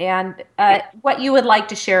and what you would like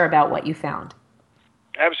to share about what you found.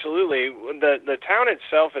 Absolutely. The town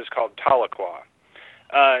itself is called Tahlequah.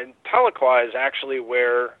 Tahlequah is actually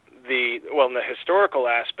where in the historical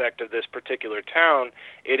aspect of this particular town,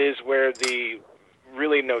 it is where the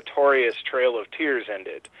really notorious Trail of Tears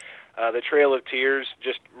ended. The Trail of Tears,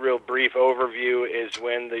 just real brief overview, is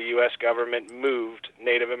when the U.S. government moved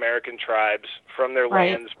Native American tribes from their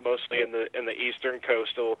lands, mostly in the eastern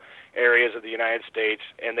coastal areas of the United States,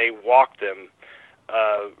 and they walked them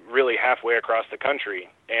really halfway across the country.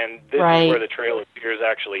 And this is where the Trail of Tears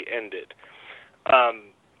actually ended.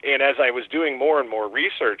 And as I was doing more and more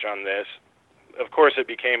research on this, of course it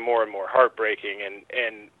became more and more heartbreaking,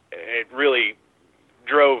 and it really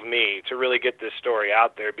drove me to really get this story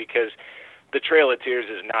out there, because the Trail of Tears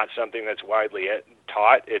is not something that's widely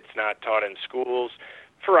taught. It's not taught in schools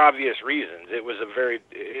for obvious reasons. It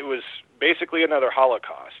was basically another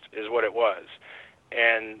Holocaust is what it was.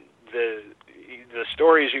 And the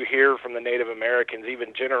stories you hear from the Native Americans,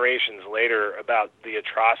 even generations later, about the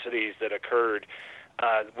atrocities that occurred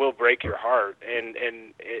will break your heart, and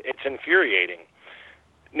it's infuriating.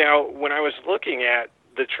 Now, when I was looking at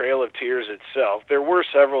the Trail of Tears itself, there were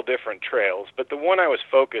several different trails, but the one I was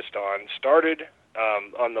focused on started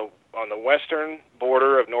on the western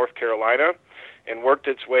border of North Carolina and worked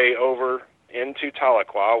its way over into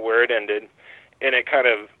Tahlequah, where it ended. And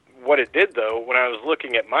what it did, though, when I was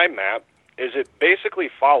looking at my map, is it basically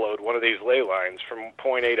followed one of these ley lines from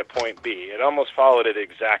point A to point B. It almost followed it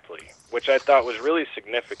exactly, which I thought was really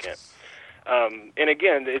significant. And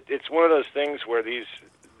again, it's one of those things where these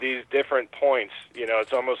different points,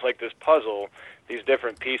 it's almost like this puzzle, these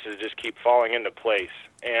different pieces just keep falling into place.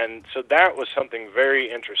 And so that was something very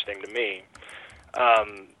interesting to me.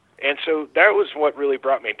 And so that was what really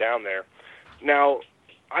brought me down there. Now,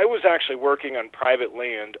 I was actually working on private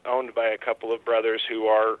land owned by a couple of brothers who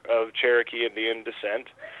are of Cherokee Indian descent,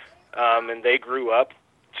 and they grew up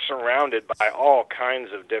surrounded by all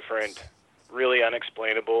kinds of different, really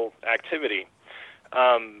unexplainable activity.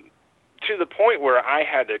 To the point where I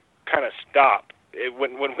had to kind of stop.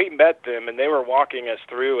 When we met them and they were walking us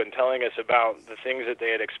through and telling us about the things that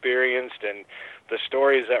they had experienced and the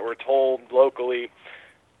stories that were told locally,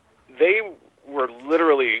 they were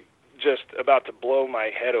literally just about to blow my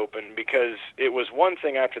head open, because it was one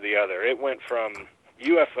thing after the other. It went from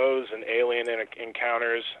UFOs and alien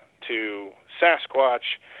encounters to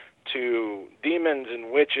Sasquatch to demons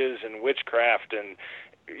and witches and witchcraft, and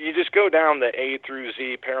you just go down the A through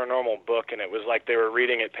Z paranormal book, and it was like they were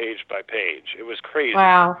reading it page by page. It was crazy.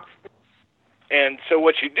 Wow. And so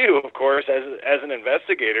what you do, of course, as an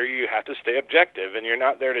investigator, you have to stay objective, and you're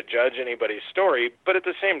not there to judge anybody's story, but at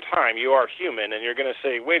the same time, you are human, and you're going to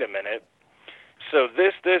say, wait a minute, so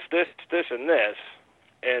this, and this,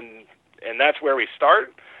 and that's where we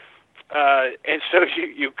start. And so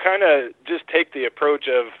you kind of just take the approach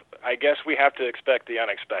of, I guess we have to expect the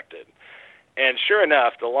unexpected. And sure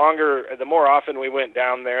enough, the more often we went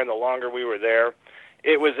down there and the longer we were there,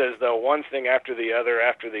 it was as though one thing after the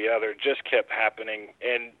other just kept happening.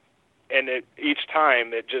 And each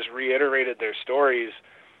time it just reiterated their stories,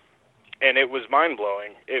 and it was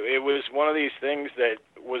mind-blowing. It was one of these things that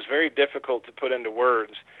was very difficult to put into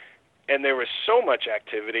words. And there was so much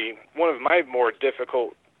activity. One of my more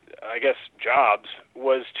difficult, I guess, jobs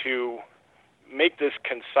was to make this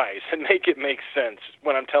concise and make it make sense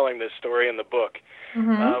when I'm telling this story in the book,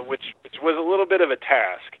 which was a little bit of a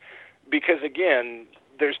task, because, again,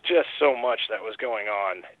 there's just so much that was going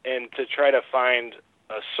on. And to try to find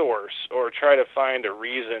a source or try to find a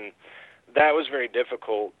reason, that was very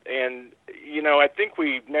difficult. And, I think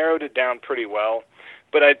we narrowed it down pretty well,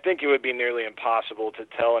 but I think it would be nearly impossible to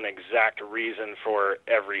tell an exact reason for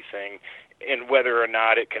everything and whether or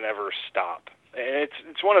not it can ever stop. And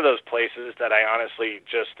it's one of those places that I honestly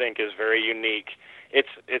just think is very unique.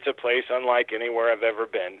 It's a place unlike anywhere I've ever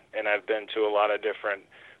been, and I've been to a lot of different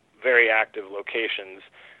very active locations.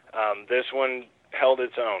 This one held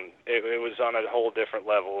its own. It was on a whole different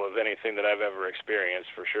level of anything that I've ever experienced,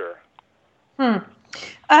 for sure.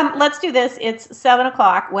 Let's do this. It's 7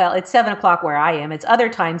 o'clock. Well, it's 7 o'clock where I am. It's other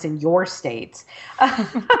times in your states.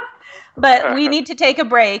 But we need to take a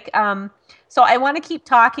break. So I want to keep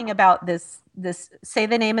talking about this. Say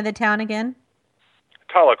the name of the town again.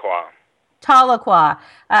 Tahlequah.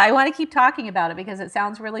 I want to keep talking about it because it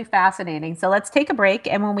sounds really fascinating. So let's take a break,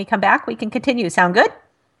 and when we come back, we can continue. Sound good?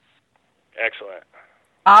 Excellent.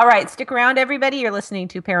 All right. Stick around, everybody. You're listening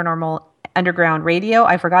to Paranormal Underground Radio.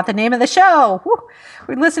 I forgot the name of the show. Woo.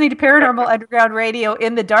 We're listening to Paranormal Underground Radio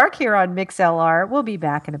in the dark here on MixLR. We'll be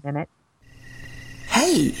back in a minute.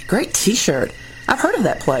 Hey, great t-shirt. I've heard of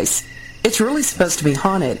that place. It's really supposed to be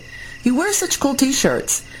haunted. You wear such cool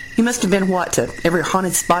t-shirts. You must have been, to every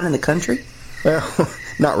haunted spot in the country? Well,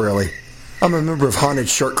 not really. I'm a member of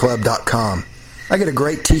HauntedShirtClub.com. I get a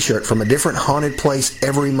great t-shirt from a different haunted place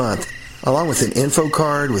every month, along with an info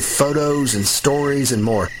card with photos and stories and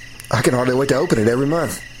more. I can hardly wait to open it every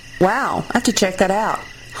month. Wow, I have to check that out.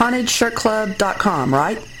 HauntedShirtClub.com,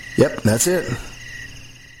 right? Yep, that's it.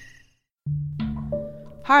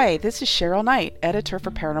 Hi, this is Cheryl Knight, editor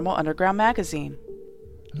for Paranormal Underground Magazine.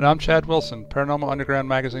 And I'm Chad Wilson, Paranormal Underground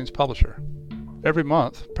Magazine's publisher. Every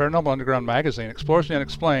month, Paranormal Underground Magazine explores the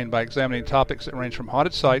unexplained by examining topics that range from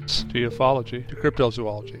haunted sites to ufology to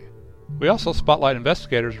cryptozoology. We also spotlight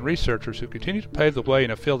investigators and researchers who continue to pave the way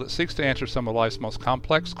in a field that seeks to answer some of life's most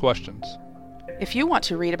complex questions. If you want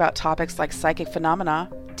to read about topics like psychic phenomena,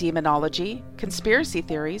 demonology, conspiracy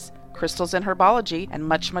theories, crystals and herbology, and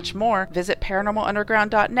much, much more, visit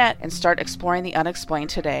paranormalunderground.net and start exploring the unexplained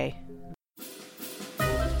today.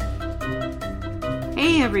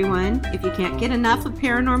 Hey everyone, if you can't get enough of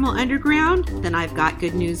Paranormal Underground, then I've got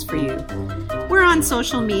good news for you. We're on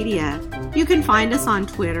social media. You can find us on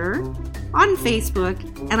Twitter, on Facebook,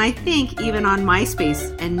 and I think even on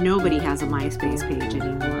MySpace, and nobody has a MySpace page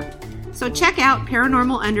anymore. So check out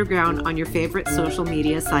Paranormal Underground on your favorite social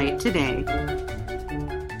media site today.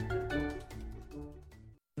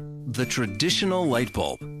 The traditional light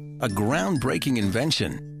bulb, a groundbreaking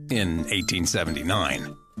invention in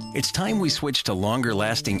 1879. It's time we switch to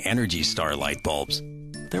longer-lasting Energy Star light bulbs.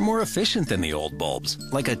 They're more efficient than the old bulbs,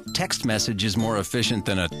 like a text message is more efficient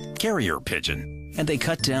than a carrier pigeon. And they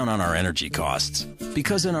cut down on our energy costs.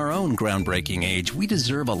 Because in our own groundbreaking age, we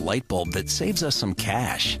deserve a light bulb that saves us some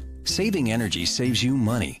cash. Saving energy saves you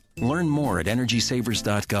money. Learn more at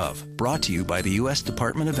EnergySavers.gov. Brought to you by the U.S.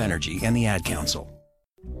 Department of Energy and the Ad Council.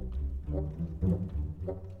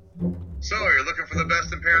 So, you're looking for the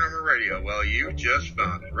best in paranormal radio? Well, you just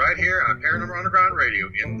found it. Right here on Paranormal Underground Radio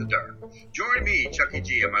in the dark. Join me, Chucky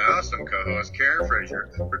G, and my awesome co-host, Karen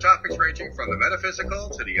Frazier, for topics ranging from the metaphysical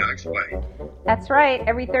to the unexplained. That's right.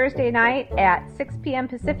 Every Thursday night at 6 p.m.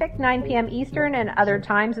 Pacific, 9 p.m. Eastern, and other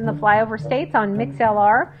times in the flyover states on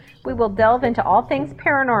MixLR, we will delve into all things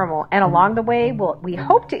paranormal. And along the way, we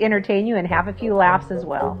hope to entertain you and have a few laughs as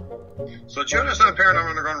well. So join us on Paranormal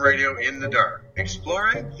Underground Radio in the dark,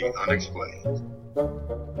 exploring the unexplained.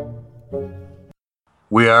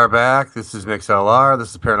 We are back. This is MixLR. This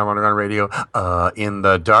is Paranormal Underground Radio in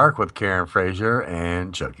the dark with Karen Frazier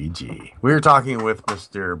and Chucky G. We are talking with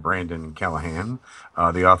Mr. Brandon Callahan,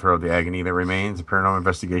 the author of The Agony That Remains, a paranormal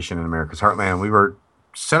investigation in America's Heartland. We were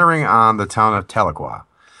centering on the town of Tahlequah.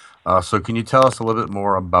 So can you tell us a little bit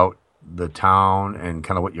more about the town and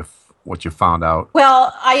kind of what you found out?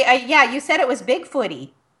 Well, yeah, you said it was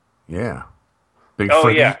Bigfooty. Yeah. Bigfooty? Oh,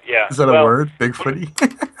 yeah. Is that a word? Bigfooty?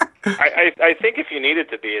 I think if you need it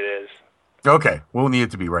to be, it is. Okay. We'll need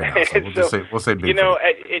it to be right now. So we'll say Bigfooty. You know,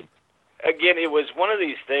 it was one of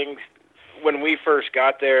these things when we first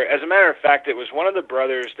got there. As a matter of fact, it was one of the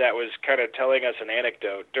brothers that was kind of telling us an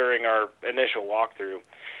anecdote during our initial walkthrough.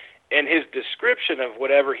 And his description of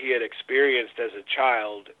whatever he had experienced as a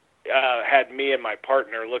child had me and my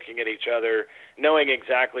partner looking at each other, knowing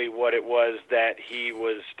exactly what it was that he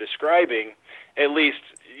was describing, at least,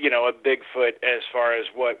 you know, a Bigfoot as far as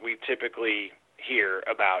what we typically hear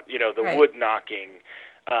about, you know, the right. wood knocking,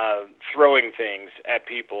 throwing things at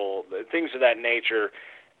people, things of that nature.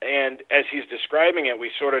 And as he's describing it,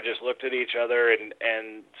 we sort of just looked at each other and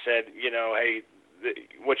said, hey,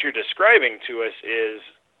 what you're describing to us is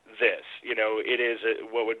this. It is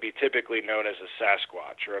what would be typically known as a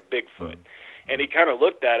Sasquatch or a Bigfoot. And he kind of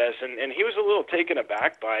looked at us, and he was a little taken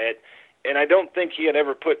aback by it. And I don't think he had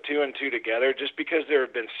ever put two and two together, just because there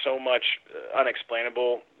had been so much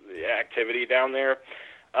unexplainable activity down there.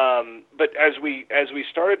 But as we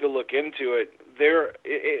started to look into it,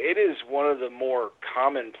 it is one of the more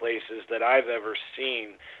common places that I've ever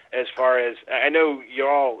seen. As far as I know,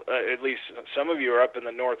 y'all, at least some of you are up in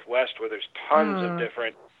the Northwest, where there's tons of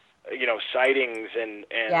different, sightings and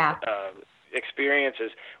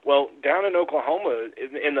experiences. Well, down in Oklahoma,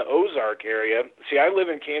 in the Ozark area. See, I live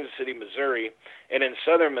in Kansas City, Missouri, and in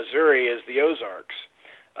southern Missouri is the Ozarks.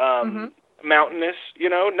 Mountainous,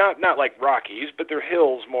 not like Rockies, but they're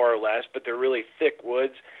hills more or less, but they're really thick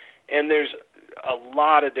woods. And there's a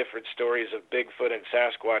lot of different stories of Bigfoot and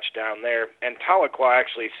Sasquatch down there. And Tahlequah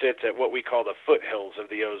actually sits at what we call the foothills of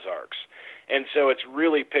the Ozarks. And so it's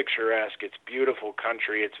really picturesque. It's beautiful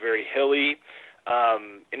country. It's very hilly.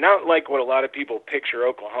 Not like what a lot of people picture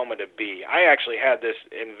Oklahoma to be. I actually had this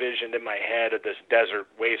envisioned in my head of this desert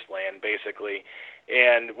wasteland, basically.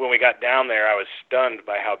 And when we got down there, I was stunned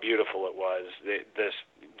by how beautiful it was. This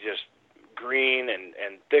just green and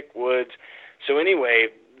thick woods. So anyway,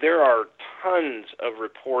 there are tons of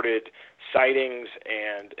reported sightings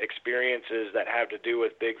and experiences that have to do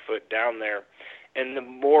with Bigfoot down there. And the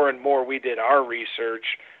more and more we did our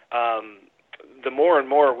research, the more and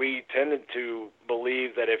more we tended to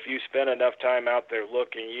believe that if you spend enough time out there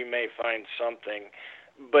looking, you may find something.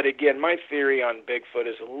 But again, my theory on Bigfoot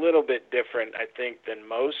is a little bit different, I think, than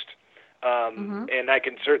most. And I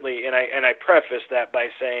can certainly, and I preface that by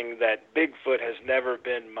saying that Bigfoot has never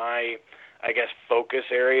been my, I guess, focus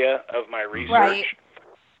area of my research.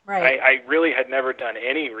 Right. I really had never done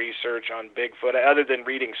any research on Bigfoot other than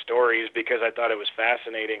reading stories because I thought it was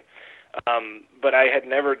fascinating. But I had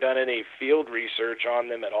never done any field research on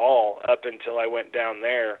them at all up until I went down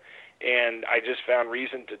there, and I just found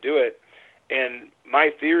reason to do it. And my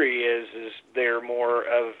theory is they're more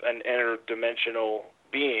of an interdimensional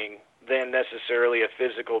being than necessarily a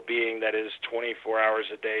physical being that is 24 hours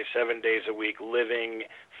a day, 7 days a week, living,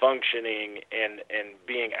 functioning, and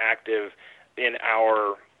being active in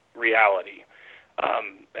our reality.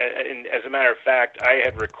 And as a matter of fact, I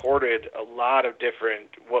had recorded a lot of different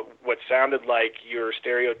what sounded like your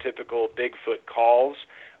stereotypical Bigfoot calls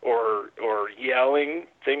or yelling,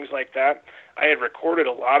 things like that. I had recorded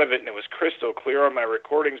a lot of it, and it was crystal clear on my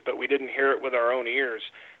recordings, but we didn't hear it with our own ears,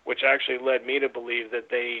 which actually led me to believe that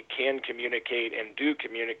they can communicate and do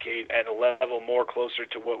communicate at a level more closer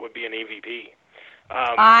to what would be an EVP.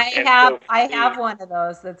 I have one of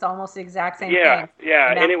those that's almost the exact same thing.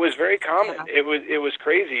 Yeah, and it was very common. Yeah. It was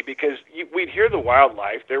crazy because we'd hear the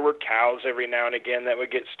wildlife. There were cows every now and again that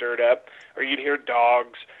would get stirred up, or you'd hear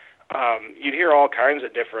dogs. You'd hear all kinds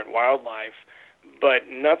of different wildlife, but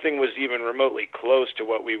nothing was even remotely close to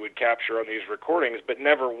what we would capture on these recordings. But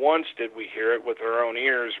never once did we hear it with our own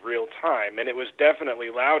ears real time, and it was definitely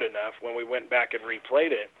loud enough when we went back and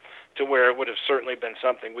replayed it to where it would have certainly been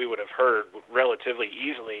something we would have heard relatively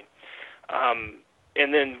easily.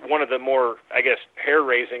 And then one of the more, I guess,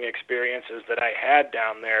 hair-raising experiences that I had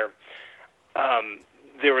down there,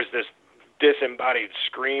 there was this disembodied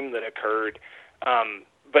scream that occurred,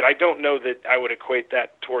 but I don't know that I would equate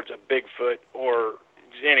that towards a Bigfoot or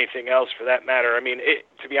anything else for that matter. I mean,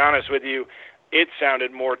 to be honest with you, it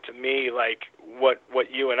sounded more to me like what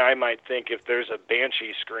you and I might think if there's a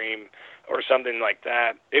banshee scream or something like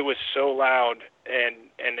that. It was so loud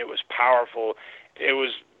and it was powerful. It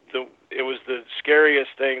was the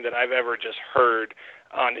scariest thing that I've ever just heard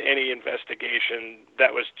on any investigation.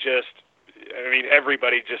 That was just, I mean,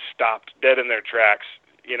 everybody just stopped dead in their tracks,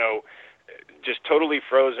 just totally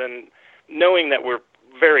frozen, knowing that we're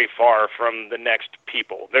very far from the next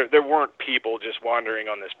people. There weren't people just wandering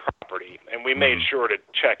on this property, and we made sure to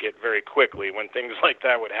check it very quickly when things like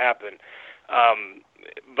that would happen.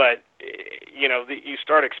 But you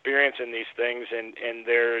start experiencing these things, and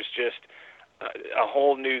there's just a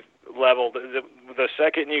whole new level. The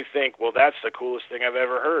second you think, well, that's the coolest thing I've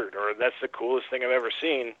ever heard, or that's the coolest thing I've ever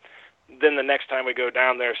seen, then the next time we go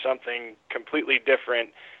down there, something completely different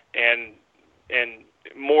and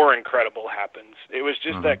more incredible happens. It was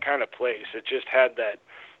just that kind of place. It just had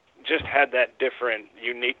that different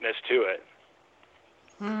uniqueness to it.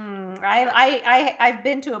 I've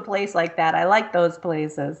been to a place like that. I like those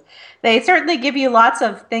places. They certainly give you lots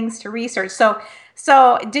of things to research.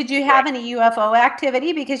 So did you have any UFO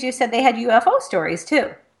activity? Because you said they had UFO stories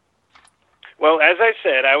too. Well, as I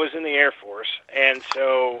said, I was in the Air Force, and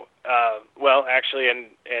so, actually, and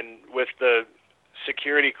with the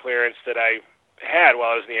security clearance that I had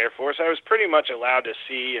while I was in the Air Force, I was pretty much allowed to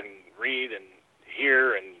see and read and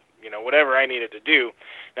hear and, whatever I needed to do.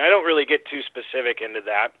 Now, I don't really get too specific into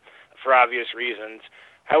that for obvious reasons.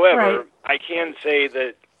 However, I can say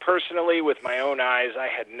that personally, with my own eyes, I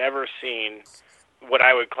had never seen what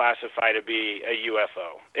I would classify to be a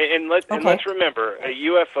UFO. And let's remember, a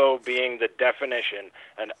UFO being the definition,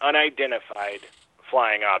 an unidentified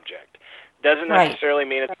flying object. Doesn't necessarily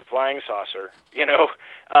mean it's a flying saucer.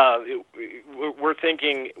 We're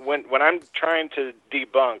thinking, when I'm trying to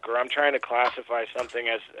debunk or I'm trying to classify something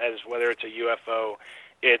as whether it's a UFO,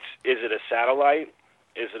 is it a satellite?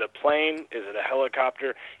 Is it a plane? Is it a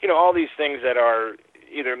helicopter? All these things that are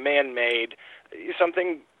either man-made,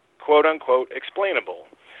 something quote-unquote explainable.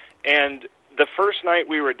 And the first night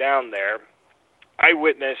we were down there, I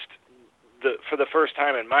witnessed, for the first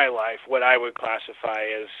time in my life, what I would classify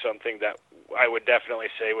as something that I would definitely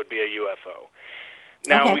say would be a UFO.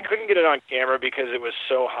 Now, we couldn't get it on camera because it was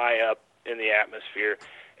so high up in the atmosphere.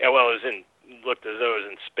 Looked as though it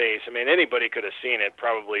was in space. I mean, anybody could have seen it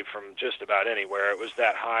probably from just about anywhere. It was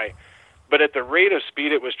that high. But at the rate of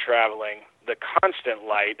speed it was traveling, the constant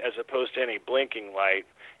light as opposed to any blinking light,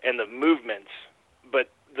 and the movements, but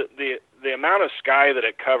the amount of sky that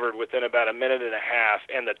it covered within about a minute and a half,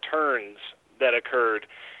 and the turns that occurred,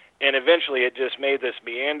 and eventually it just made this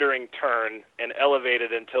meandering turn and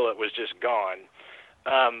elevated until it was just gone.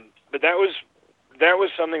 But that was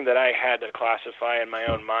something that I had to classify in my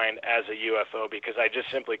own mind as a UFO because I just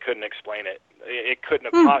simply couldn't explain it. It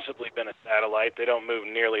couldn't have possibly been a satellite. They don't move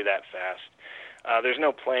nearly that fast. There's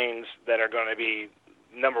no planes that are going to be,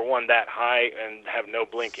 number one, that high and have no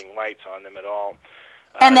blinking lights on them at all.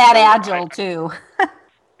 And that agile, too.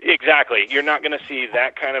 Exactly. You're not going to see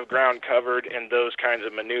that kind of ground covered and those kinds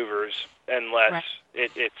of maneuvers unless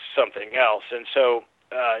it's something else. And so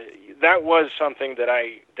that was something that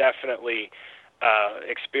I definitely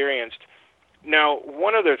experienced. Now,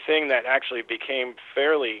 one other thing that actually became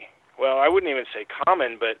fairly, well, I wouldn't even say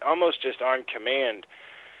common, but almost just on command.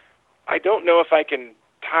 I don't know if I can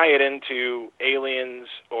tie it into aliens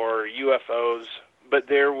or UFOs, but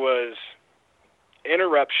there was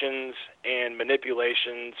interruptions and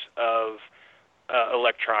manipulations of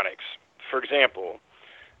electronics. For example,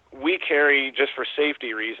 we carry, just for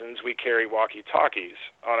safety reasons, we carry walkie-talkies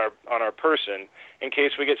on our person in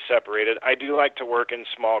case we get separated. I do like to work in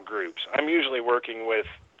small groups. I'm usually working with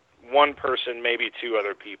one person, maybe two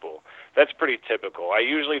other people. That's pretty typical. I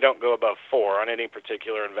usually don't go above 4 on any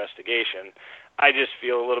particular investigation. I just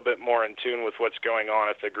feel a little bit more in tune with what's going on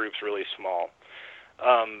if the group's really small.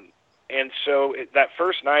 And so that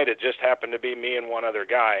first night, it just happened to be me and one other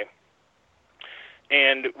guy.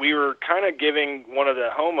 And we were kind of giving one of the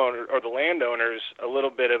homeowners or the landowners a little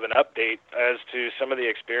bit of an update as to some of the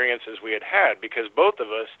experiences we had had, because both of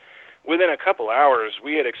us, within a couple hours,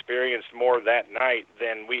 we had experienced more that night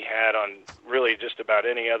than we had on really just about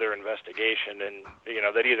any other investigation and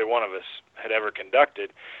that either one of us had ever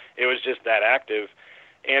conducted. It was just that active.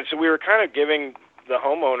 And so we were kind of giving the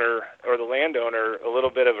homeowner or the landowner a little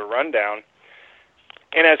bit of a rundown.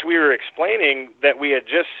 And as we were explaining that we had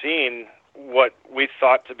just seen what we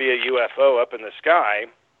thought to be a UFO up in the sky,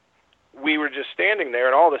 we were just standing there,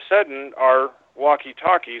 and all of a sudden our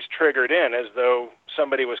walkie-talkies triggered in as though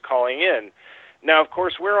somebody was calling in. Now, of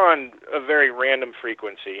course, we're on a very random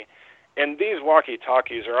frequency, and these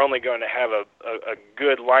walkie-talkies are only going to have a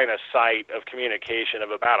good line of sight of communication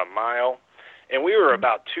of about a mile, and we were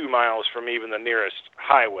about 2 miles from even the nearest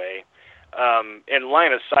highway, and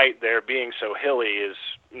line of sight there being so hilly is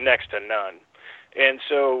next to none. And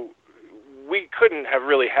so we couldn't have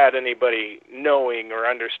really had anybody knowing or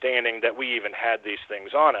understanding that we even had these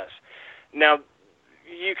things on us. Now,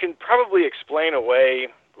 you can probably explain away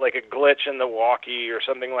like a glitch in the walkie or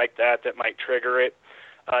something like that might trigger it.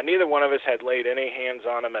 Neither one of us had laid any hands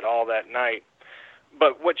on them at all that night.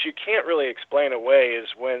 But what you can't really explain away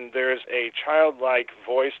is when there's a childlike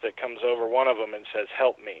voice that comes over one of them and says,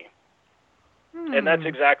 "Help me." And that's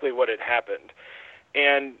exactly what had happened.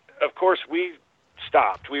 And, of course, we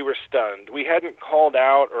stopped. We were stunned. We hadn't called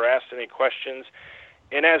out or asked any questions.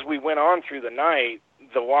 And as we went on through the night,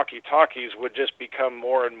 the walkie-talkies would just become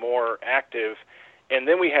more and more active. And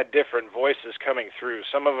then we had different voices coming through.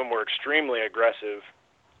 Some of them were extremely aggressive.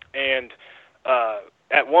 And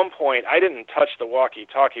at one point, I didn't touch the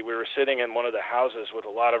walkie-talkie. We were sitting in one of the houses with a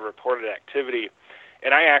lot of reported activity.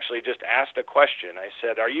 And I actually just asked a question. I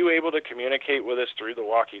said, "Are you able to communicate with us through the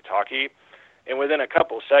walkie-talkie?" And within a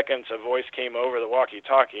couple seconds, a voice came over the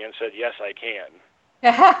walkie-talkie and said, "Yes, I can."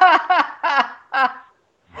 Wow.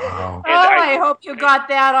 I hope you got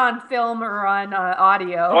that on film or on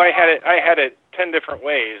audio. Oh, I had it 10 different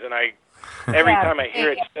ways, and every time I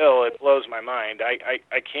hear it still, it blows my mind. I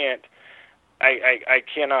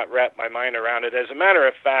cannot wrap my mind around it. As a matter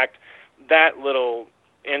of fact, that little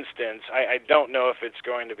instance, I don't know if it's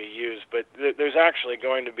going to be used, but there's actually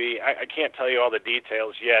going to be, I can't tell you all the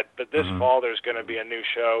details yet, but this fall there's going to be a new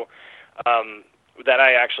show that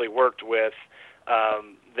I actually worked with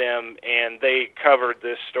them, and they covered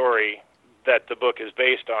this story that the book is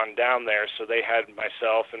based on down there. So they had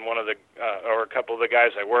myself and one of the or a couple of the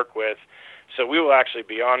guys I work with. So we will actually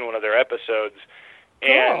be on one of their episodes,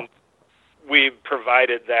 and we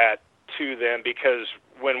provided that to them because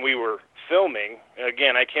when we were filming,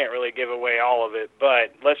 again, I can't really give away all of it,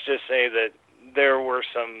 but let's just say that there were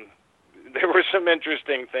some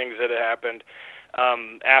interesting things that had happened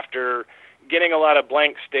after getting a lot of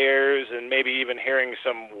blank stares and maybe even hearing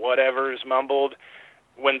some whatevers mumbled.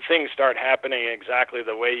 When things start happening exactly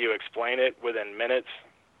the way you explain it within minutes,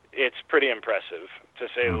 it's pretty impressive, to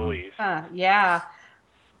say the least. Yeah.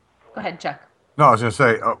 Go ahead, Chuck. No, I was going to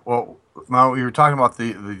say, well, now you were talking about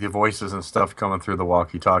the voices and stuff coming through the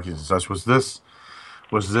walkie-talkies and such. Was this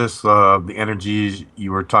the energies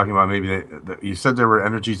you were talking about? Maybe you said there were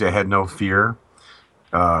energies that had no fear,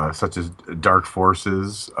 such as dark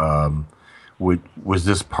forces. Was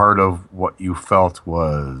this part of what you felt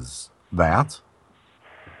was that?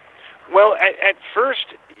 Well, at first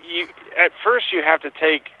you have to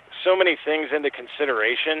take so many things into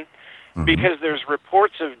consideration because there's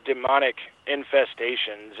reports of demonic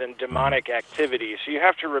infestations and demonic activity. So you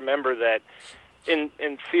have to remember that in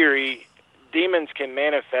theory, demons can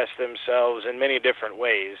manifest themselves in many different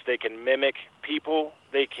ways. They can mimic people.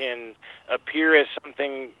 They can appear as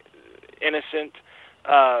something innocent.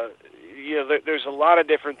 There's a lot of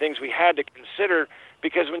different things we had to consider,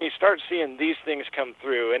 because when you start seeing these things come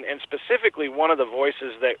through, and specifically one of the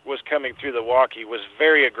voices that was coming through the walkie was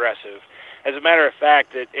very aggressive. As a matter of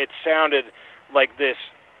fact, it sounded like this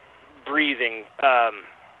breathing. I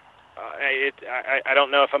don't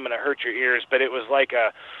know if I'm going to hurt your ears, but it was like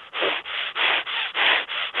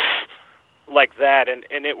like that,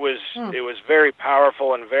 and it was very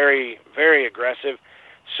powerful and very, very aggressive.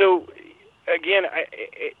 So again,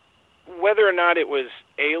 whether or not it was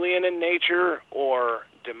alien in nature or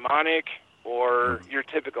demonic or your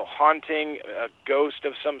typical haunting, a ghost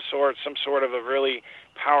of some sort of a really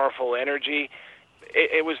powerful energy,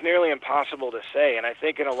 it was nearly impossible to say. And I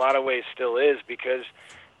think in a lot of ways still is, because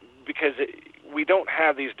we don't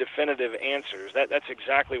have these definitive answers. That's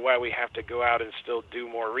exactly why we have to go out and still do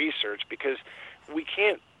more research, because we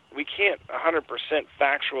can't 100%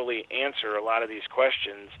 factually answer a lot of these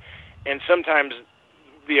questions. And sometimes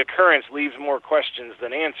the occurrence leaves more questions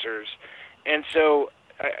than answers. And so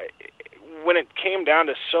when it came down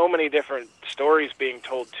to so many different stories being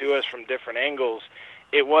told to us from different angles,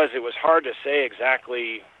 it was hard to say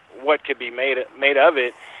exactly what could be made of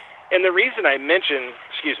it. And the reason I mentioned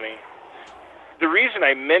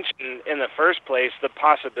in the first place the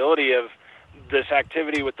possibility of this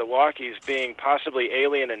activity with the walkies being possibly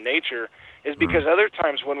alien in nature is because other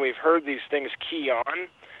times when we've heard these things key on,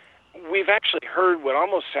 we've actually heard what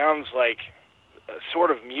almost sounds like a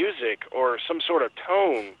sort of music or some sort of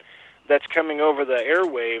tone that's coming over the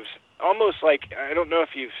airwaves, almost like, I don't know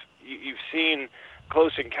if you've seen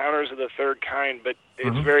Close Encounters of the Third Kind, but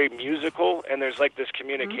it's very musical, and there's like this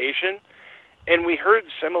communication. And we heard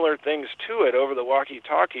similar things to it over the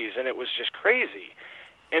walkie-talkies, and it was just crazy.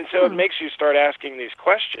 And so it makes you start asking these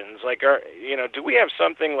questions, like, do we have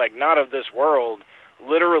something like not of this world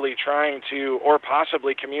literally trying to, or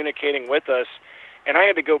possibly communicating with us? And I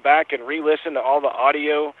had to go back and re-listen to all the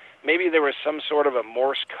audio. Maybe there was some sort of a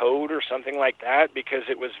Morse code or something like that, because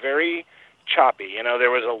it was very choppy. There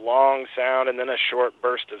was a long sound and then a short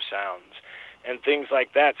burst of sounds and things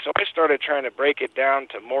like that. So I started trying to break it down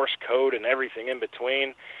to Morse code and everything in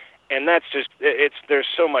between. And that's just, there's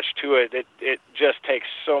so much to it. It just takes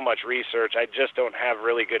so much research. I just don't have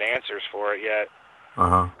really good answers for it yet.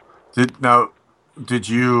 Did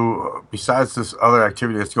you, besides this other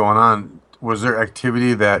activity that's going on, was there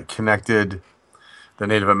activity that connected the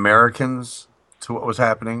Native Americans to what was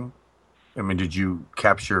happening? I mean, did you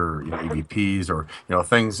capture EVPs or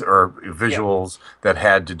things or visuals that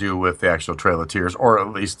had to do with the actual Trail of Tears, or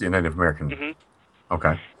at least the Native American?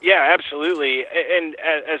 Okay. Yeah, absolutely. And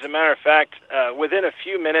as a matter of fact, within a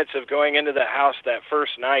few minutes of going into the house that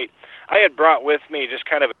first night, I had brought with me just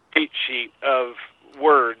kind of a cheat sheet of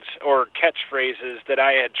words or catchphrases that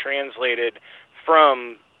I had translated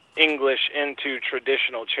from English into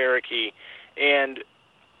traditional Cherokee. And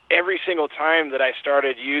every single time that I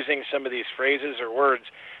started using some of these phrases or words,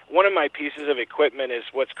 one of my pieces of equipment is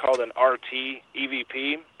what's called an RT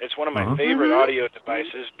EVP. It's one of my favorite audio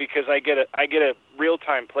devices because I get a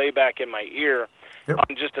real-time playback in my ear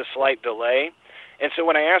on just a slight delay. And so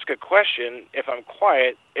when I ask a question, if I'm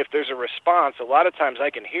quiet, if there's a response, a lot of times I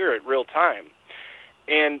can hear it real time.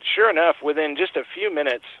 And sure enough, within just a few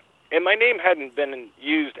minutes, and my name hadn't been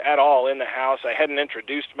used at all in the house. I hadn't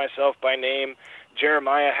introduced myself by name.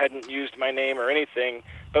 Jeremiah hadn't used my name or anything.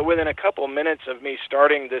 But within a couple minutes of me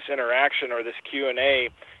starting this interaction or this Q&A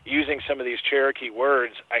using some of these Cherokee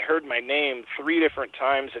words, I heard my name 3 different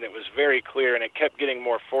times, and it was very clear, and it kept getting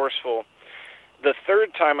more forceful. The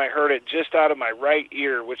third time I heard it just out of my right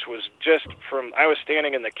ear, which was just from, I was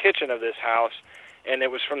standing in the kitchen of this house, and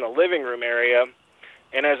it was from the living room area.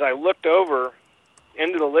 And as I looked over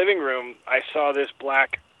into the living room, I saw this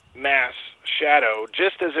black mass shadow,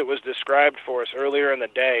 just as it was described for us earlier in the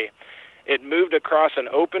day. It moved across an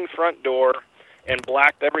open front door and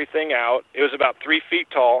blacked everything out. It was about 3 feet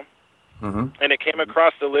tall, and it came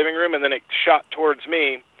across the living room, and then it shot towards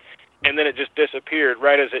me, and then it just disappeared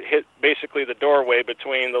right as it hit basically the doorway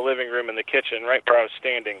between the living room and the kitchen, right where I was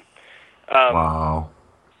standing. Wow.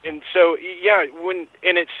 And so, yeah,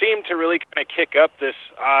 and it seemed to really kind of kick up this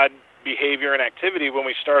odd behavior and activity when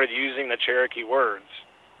we started using the Cherokee words.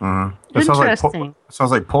 It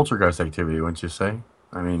sounds like poltergeist activity, wouldn't you say?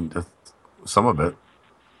 I mean, some of it.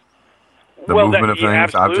 The movement of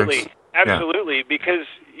things, objects. Absolutely, because,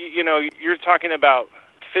 you know, you're talking about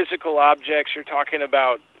physical objects, you're talking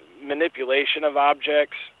about manipulation of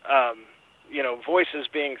objects, you know, voices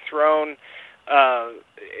being thrown,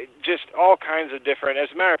 just all kinds of different. As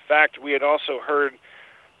a matter of fact, we had also heard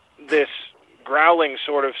this growling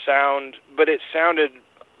sort of sound, but it sounded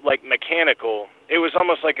like mechanical. It was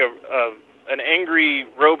almost like an angry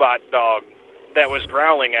robot dog that was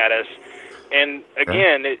growling at us. And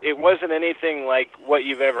again, it wasn't anything like what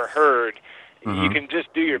you've ever heard. You can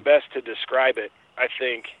just do your best to describe it, I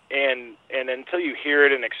think. And until you hear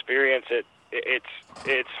it and experience it,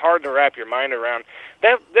 it's hard to wrap your mind around.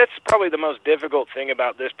 That's probably the most difficult thing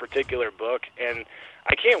about this particular book, and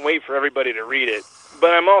I can't wait for everybody to read it.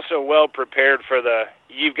 But I'm also well prepared for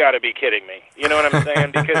you've got to be kidding me. You know what I'm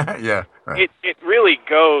saying? Because it really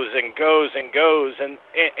goes and goes and goes, and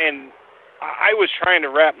I was trying to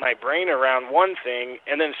wrap my brain around one thing,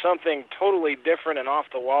 and then something totally different and off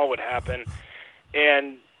the wall would happen,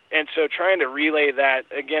 and so trying to relay that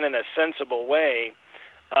again in a sensible way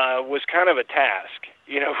was kind of a task,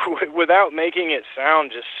 you know, without making it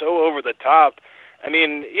sound just so over the top. I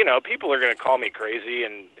mean, you know, people are going to call me crazy,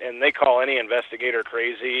 and they call any investigator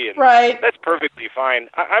crazy, and that's perfectly fine.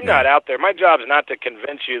 I'm not out there. My job is not to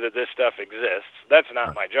convince you that this stuff exists. That's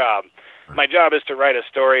not my job. My job is to write a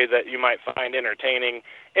story that you might find entertaining,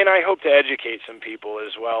 and I hope to educate some people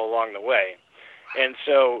as well along the way. And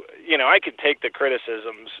so, you know, I could take the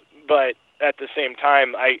criticisms, but at the same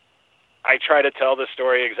time, I try to tell the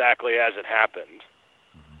story exactly as it happened.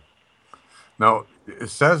 Now, it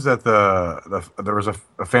says that there was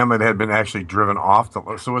a family that had been actually driven off.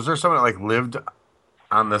 So was there someone that like lived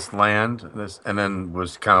on this land, and then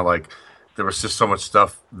was kind of like there was just so much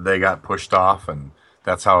stuff they got pushed off, and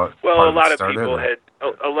that's how it. Well, a lot of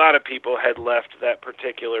people had left that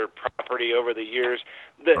particular property over the years.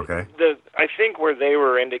 I think where they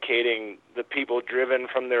were indicating the people driven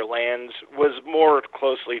from their lands was more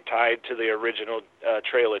closely tied to the original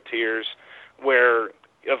Trail of Tears, where,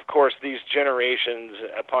 of course, these generations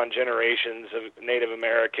upon generations of Native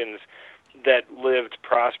Americans that lived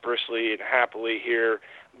prosperously and happily here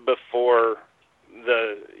before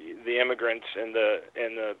the immigrants and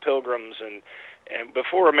the pilgrims and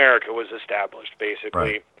before America was established, basically.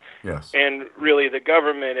 Right. Yes. And really, the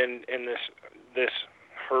government in this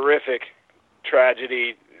horrific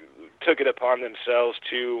tragedy took it upon themselves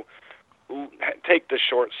to take the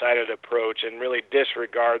short-sighted approach and really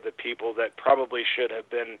disregard the people that probably should have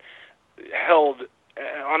been held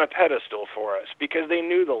on a pedestal for us, because they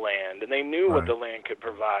knew the land and they knew what the land could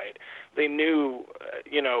provide. They knew,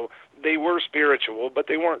 you know, they were spiritual, but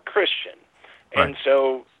they weren't Christian. Right. And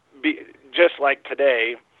so, just like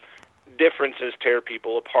today, differences tear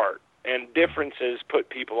people apart, and differences put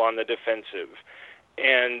people on the defensive.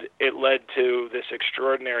 And it led to this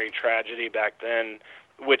extraordinary tragedy back then,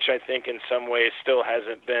 which I think in some ways still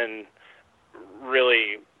hasn't been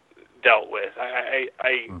really dealt with.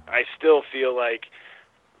 I still feel like,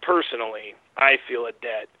 personally, I feel a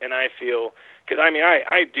debt, and I feel, because I mean,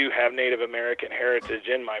 I do have Native American heritage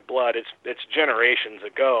in my blood. It's generations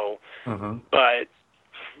ago, but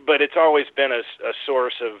it's always been a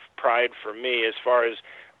source of pride for me as far as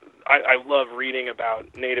I love reading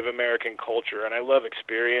about Native American culture, and I love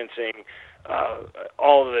experiencing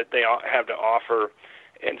all that they have to offer.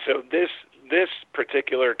 And so this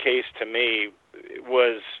particular case to me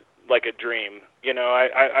was like a dream. You know,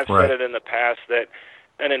 I've Right. said it in the past that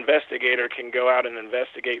an investigator can go out and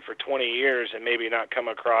investigate for 20 years and maybe not come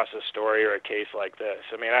across a story or a case like this.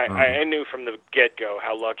 I mean, I knew from the get-go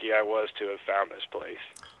how lucky I was to have found this place.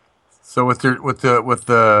 So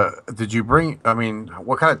did you bring? I mean,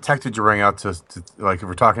 what kind of tech did you bring out to like if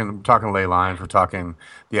we're talking ley lines, we're talking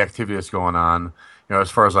the activity that's going on, you know, as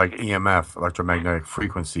far as like EMF, electromagnetic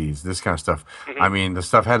frequencies, this kind of stuff. I mean, the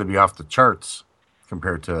stuff had to be off the charts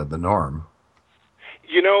compared to the norm.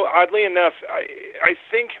 You know, oddly enough, I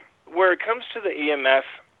think where it comes to the EMF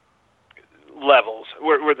levels,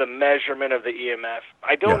 where the measurement of the EMF,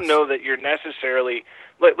 I don't know that you're necessarily,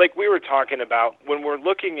 like we were talking about, when we're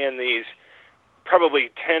looking in these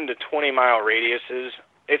probably 10 to 20 mile radiuses,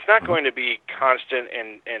 it's not going to be constant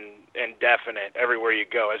and definite everywhere you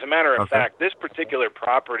go. As a matter of fact, this particular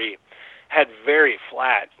property had very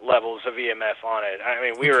flat levels of EMF on it. I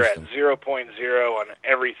mean, we were at 0.0 on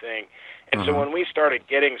everything. And so when we started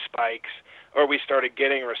getting spikes or we started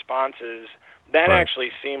getting responses, that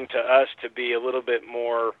actually seemed to us to be a little bit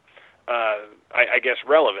more, I guess,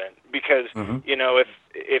 relevant. Because, you know,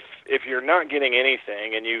 if you're not getting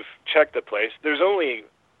anything and you've checked the place, there's only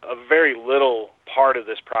a very little part of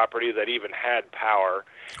this property that even had power.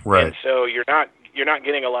 Right. And so you're not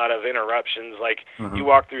getting a lot of interruptions. Like you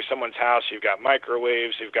walk through someone's house, you've got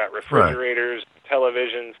microwaves, you've got refrigerators,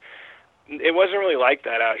 televisions. It wasn't really like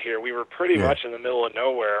that out here. We were pretty much in the middle of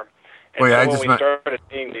nowhere. And so when we started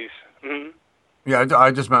seeing these... Yeah,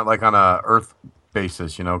 I just meant like on a Earth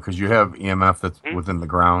basis, you know, because you have EMF that's within the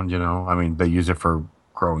ground, you know. I mean, they use it for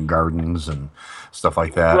growing gardens and stuff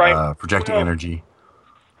like that, projecting energy.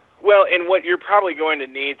 Well, and what you're probably going to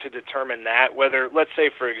need to determine that, whether, let's say,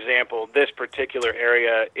 for example, this particular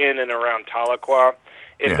area in and around Tahlequah,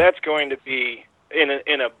 if that's going to be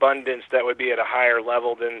in abundance, that would be at a higher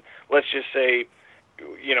level than, let's just say,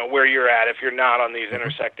 you know, where you're at, if you're not on these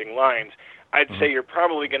intersecting lines. I'd say you're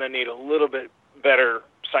probably going to need a little bit better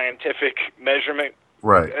scientific measurement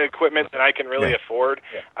equipment than I can really afford.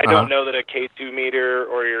 I don't know that a K2 meter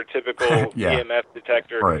or your typical EMF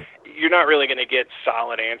detector, you're not really going to get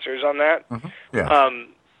solid answers on that.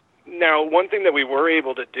 Now, one thing that we were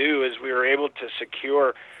able to do is we were able to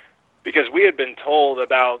secure, because we had been told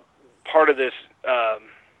about part of this,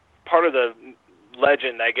 part of the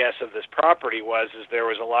legend, I guess, of this property is there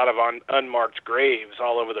was a lot of unmarked graves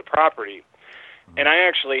all over the property. And I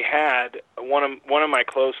actually had one of my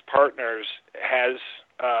close partners has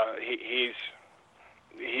he's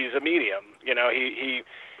a medium. You know, he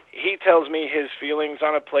tells me his feelings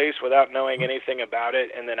on a place without knowing anything about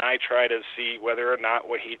it, and then I try to see whether or not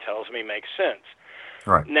what he tells me makes sense.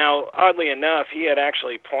 Right. Now, oddly enough, he had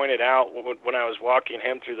actually pointed out when I was walking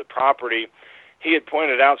him through the property, he had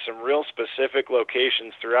pointed out some real specific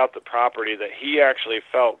locations throughout the property that he actually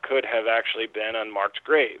felt could have actually been unmarked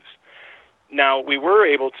graves. Now, we were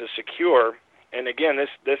able to secure, and again,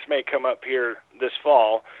 this may come up here this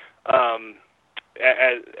fall,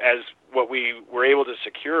 as what we were able to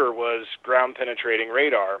secure was ground-penetrating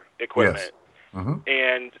radar equipment.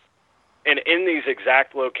 And in these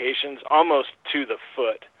exact locations, almost to the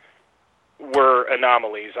foot, were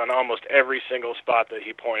anomalies on almost every single spot that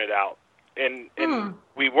he pointed out. And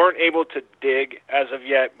we weren't able to dig as of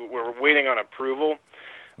yet, but we're waiting on approval.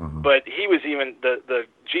 But he was even, the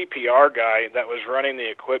GPR guy that was running the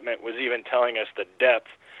equipment was even telling us the depth,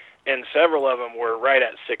 and several of them were right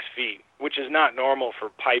at 6 feet, which is not normal for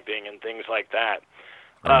piping and things like that.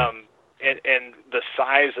 And the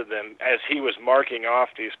size of them, as he was marking off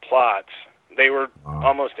these plots, they were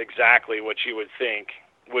almost exactly what you would think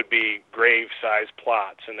would be grave-sized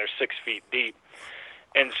plots, and they're 6 feet deep.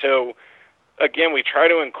 And so, again, we try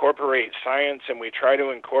to incorporate science, and we try to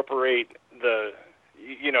incorporate the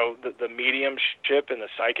mediumship and the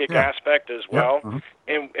psychic aspect as well.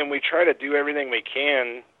 And we try to do everything we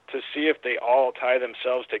can to see if they all tie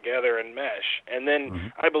themselves together and mesh. And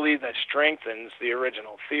then I believe that strengthens the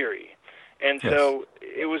original theory. And so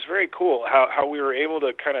it was very cool how we were able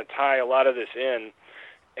to kind of tie a lot of this in.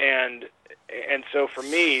 And so for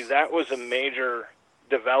me, that was a major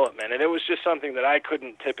development, and it was just something that I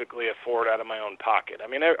couldn't typically afford out of my own pocket. I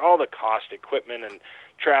mean, all the cost, equipment, and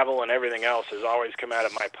travel and everything else has always come out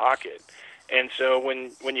of my pocket. And so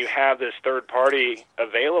when you have this third party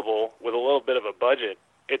available with a little bit of a budget,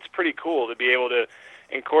 it's pretty cool to be able to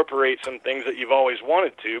incorporate some things that you've always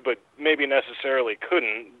wanted to, but maybe necessarily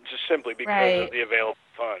couldn't, just simply because of the available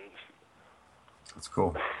funds. That's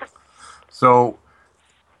cool. So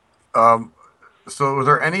So was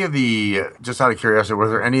there any of the, just out of curiosity, was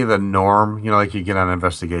there any of the norm, like you get on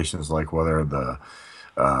investigations, like whether the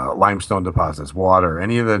limestone deposits, water,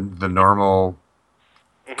 any of the normal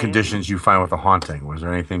conditions you find with a haunting? Was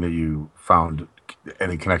there anything that you found,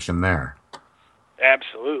 any connection there?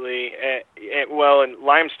 Absolutely. Well, and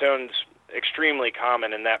limestone's extremely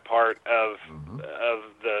common in that part of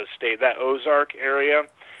the state. That Ozark area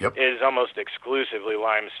is almost exclusively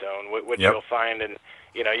limestone, which you'll find, and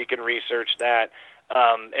you can research that.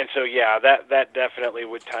 And so, yeah, that definitely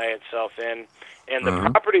would tie itself in. And the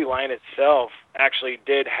property line itself actually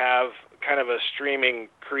did have kind of a streaming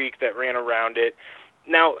creek that ran around it.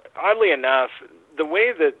 Now, oddly enough, the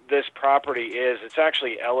way that this property is, it's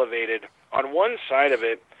actually elevated. On one side of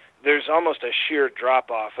it, there's almost a sheer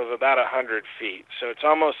drop-off of about 100 feet. So it's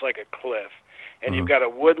almost like a cliff. And you've got a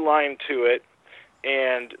wood line to it,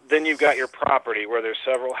 and then you've got your property where there's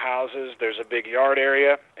several houses, there's a big yard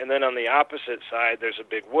area, and then on the opposite side, there's a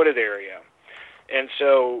big wooded area. And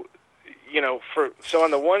so, so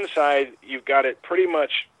on the one side, you've got it pretty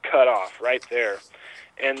much cut off right there.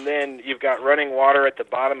 And then you've got running water at the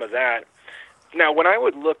bottom of that. Now, when I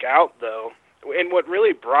would look out, though, and what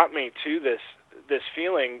really brought me to this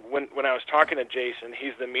feeling, when I was talking to Jason,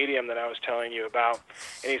 he's the medium that I was telling you about,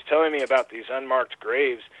 and he's telling me about these unmarked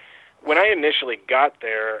graves. When I initially got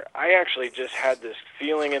there, I actually just had this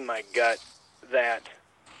feeling in my gut that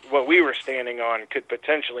what we were standing on could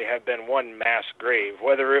potentially have been one mass grave,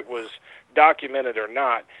 whether it was documented or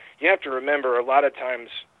not. You have to remember, a lot of times,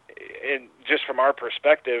 just from our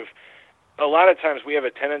perspective, a lot of times we have a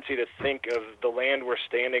tendency to think of the land we're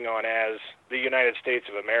standing on as the United States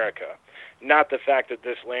of America, not the fact that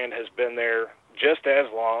this land has been there just as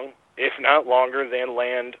long, if not longer, than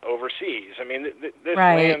land overseas. I mean, this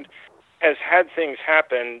land has had things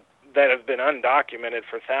happen that have been undocumented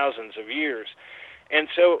for thousands of years. And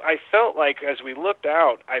so I felt like as we looked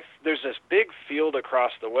out, there's this big field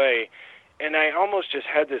across the way, and I almost just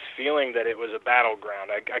had this feeling that it was a battleground.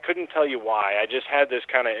 I couldn't tell you why. I just had this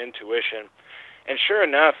kind of intuition. And sure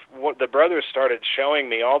enough, the brothers started showing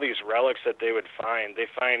me all these relics that they would find. They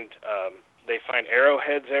find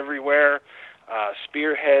arrowheads everywhere,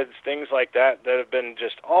 spearheads, things like that have been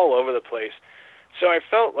just all over the place. So I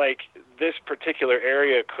felt like this particular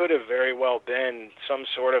area could have very well been some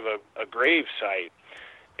sort of a grave site.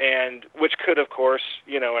 And which could, of course,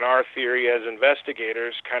 in our theory as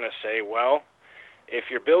investigators, kind of say, well, if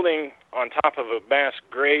you're building on top of a mass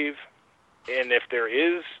grave, and if there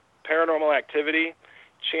is paranormal activity,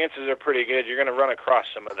 chances are pretty good you're going to run across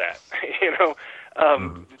some of that.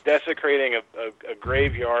 Desecrating a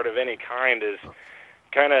graveyard of any kind is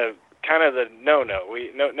kind of the no-no.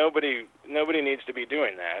 Nobody needs to be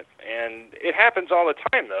doing that. And it happens all the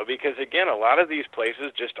time, though, because, again, a lot of these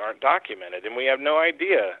places just aren't documented, and we have no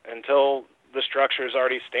idea until the structure is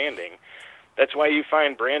already standing. That's why you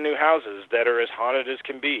find brand-new houses that are as haunted as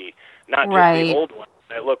can be, not just the old ones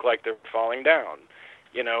that look like they're falling down.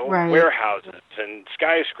 Warehouses and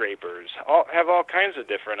skyscrapers have all kinds of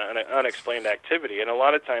different unexplained activity, and a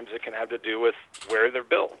lot of times it can have to do with where they're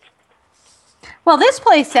built. Well, this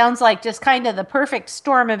place sounds like just kind of the perfect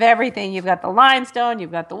storm of everything. You've got the limestone,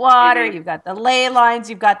 you've got the water, you've got the ley lines,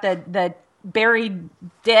 you've got the buried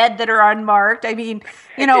dead that are unmarked. I mean,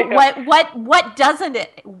 what doesn't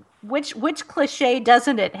it? Which cliche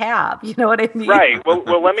doesn't it have? You know what I mean? Right. Well,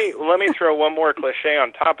 let me throw one more cliche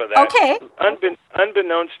on top of that. Okay.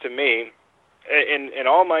 Unbeknownst to me, in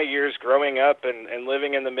all my years growing up and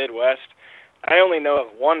living in the Midwest, I only know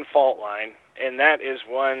of one fault line, and that is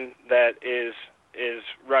one that is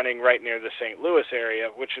running right near the St. Louis area,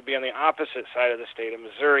 which would be on the opposite side of the state of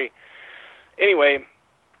Missouri. Anyway,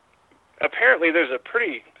 apparently there's a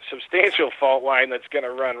pretty substantial fault line that's going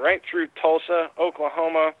to run right through Tulsa,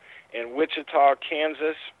 Oklahoma, and Wichita,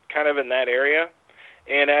 Kansas, kind of in that area.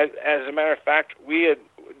 And as a matter of fact,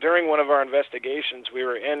 during one of our investigations, we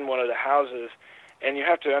were in one of the houses, and you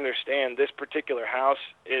have to understand this particular house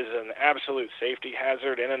is an absolute safety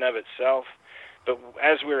hazard in and of itself. But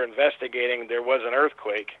as we were investigating, there was an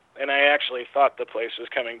earthquake, and I actually thought the place was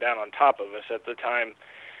coming down on top of us at the time.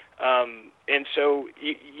 And so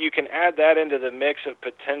you can add that into the mix of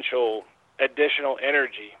potential additional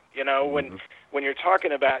energy. When you're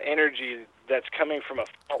talking about energy that's coming from a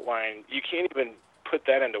fault line, you can't even put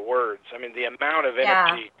that into words. I mean, the amount of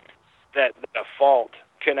energy that a fault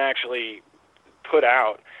can actually put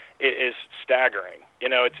out is staggering.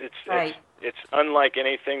 It's unlike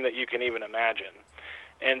anything that you can even imagine.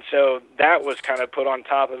 And so that was kind of put on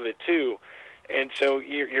top of it too. And so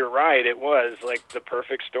you're right, it was like the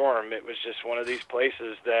perfect storm. It was just one of these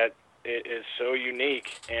places that it is so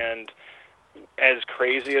unique. And as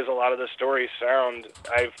crazy as a lot of the stories sound,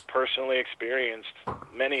 I've personally experienced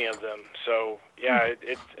many of them. So yeah,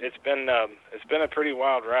 it's been a pretty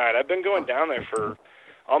wild ride. I've been going down there for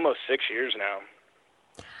almost 6 years now.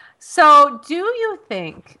 So do you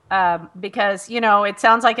think, because, it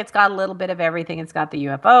sounds like it's got a little bit of everything. It's got the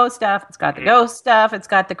UFO stuff, it's got the ghost stuff, it's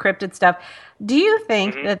got the cryptid stuff. Do you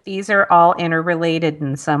think that these are all interrelated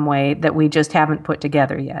in some way that we just haven't put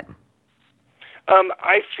together yet?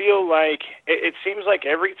 I feel like it seems like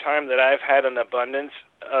every time that I've had an abundance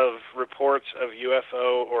of reports of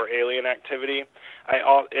UFO or alien activity,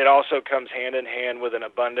 it also comes hand in hand with an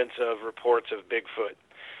abundance of reports of Bigfoot.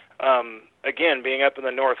 Again, being up in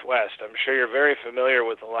the Northwest, I'm sure you're very familiar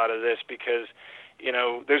with a lot of this because,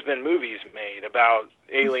 there's been movies made about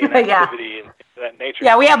alien activity and that nature.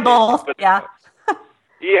 Yeah, we have both. Yeah.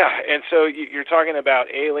 Yeah, and so you're talking about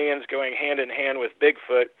aliens going hand in hand with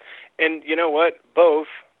Bigfoot, and you know what? Both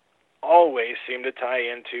always seem to tie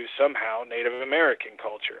into somehow Native American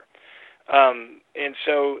culture. And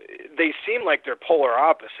so they seem like they're polar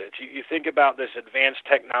opposites. You think about this advanced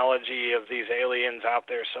technology of these aliens out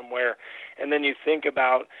there somewhere, and then you think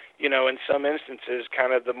about, in some instances,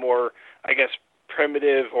 kind of the more, I guess,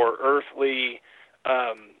 primitive or earthly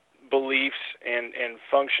beliefs and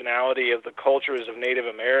functionality of the cultures of Native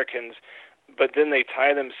Americans, but then they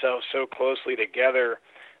tie themselves so closely together,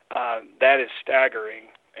 that is staggering.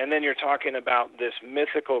 And then you're talking about this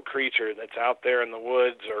mythical creature that's out there in the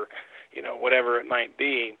woods or, whatever it might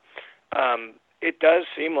be. It does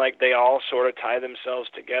seem like they all sort of tie themselves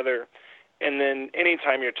together. And then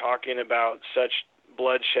anytime you're talking about such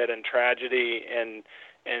bloodshed and tragedy and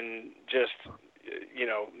just,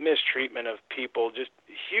 mistreatment of people, just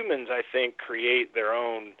humans, I think, create their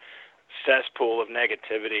own cesspool of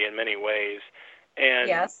negativity in many ways. And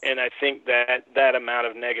and I think that amount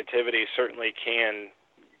of negativity certainly can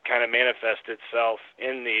kind of manifest itself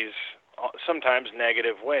in these sometimes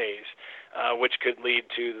negative ways, which could lead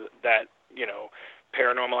to that,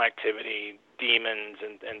 paranormal activity, demons,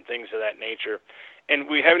 and things of that nature. And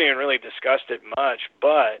we haven't even really discussed it much,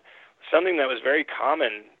 but something that was very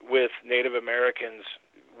common with Native Americans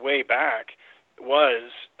way back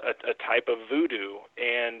was a type of voodoo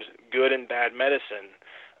and good and bad medicine.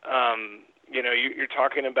 You're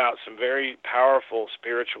talking about some very powerful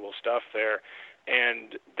spiritual stuff there,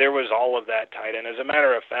 and there was all of that tied in. As a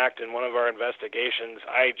matter of fact, in one of our investigations,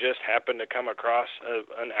 I just happened to come across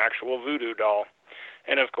an actual voodoo doll.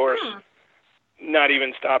 And of course, not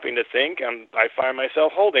even stopping to think, I find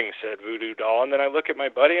myself holding said voodoo doll, and then I look at my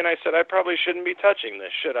buddy and I said, I probably shouldn't be touching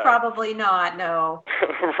this, should I? Probably not, no.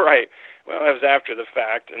 Right. Well, that was after the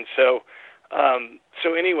fact. And so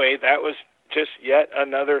anyway, that was just yet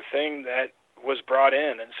another thing that was brought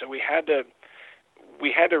in. And so we had to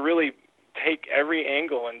really take every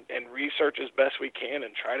angle and research as best we can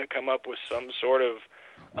and try to come up with some sort of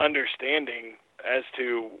understanding as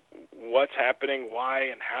to what's happening, why,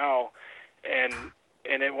 and how. And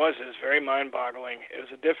it was very mind-boggling. It was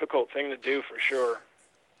a difficult thing to do for sure.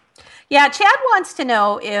 Yeah, Chad wants to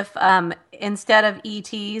know if instead of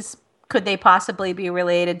ETs, could they possibly be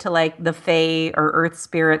related to like the Fae or Earth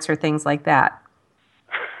spirits or things like that?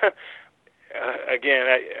 Again,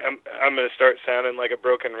 I'm going to start sounding like a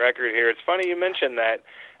broken record here. It's funny you mentioned that.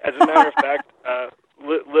 As a matter of fact,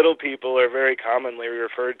 little people are very commonly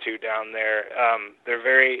referred to down there. They're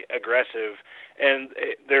very aggressive, and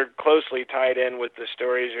they're closely tied in with the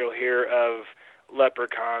stories you'll hear of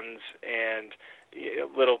leprechauns and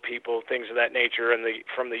little people, things of that nature, and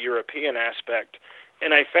from the European aspect.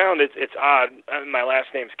 And I found it's odd. My last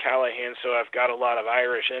name's Callahan, so I've got a lot of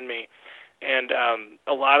Irish in me. And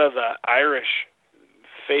a lot of the Irish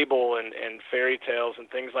fable and fairy tales and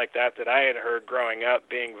things like that I had heard growing up,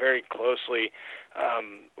 being very closely,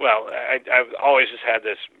 I've always just had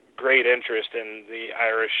this great interest in the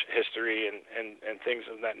Irish history and things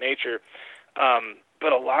of that nature.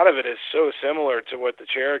 But a lot of it is so similar to what the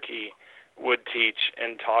Cherokee would teach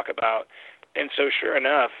and talk about. And so sure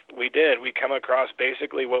enough, we come across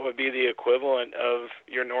basically what would be the equivalent of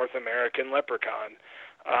your North American leprechaun.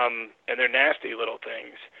 And they're nasty little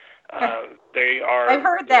things. They are. I've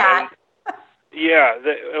heard that.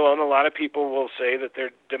 And a lot of people will say that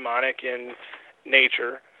they're demonic in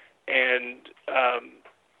nature, and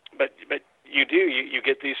but you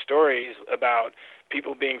get these stories about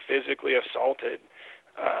people being physically assaulted,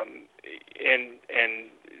 and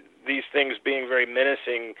these things being very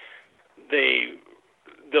menacing.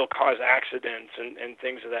 They'll cause accidents and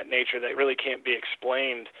things of that nature that really can't be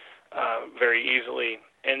explained very easily.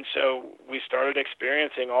 And so we started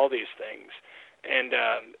experiencing all these things, and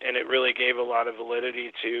it really gave a lot of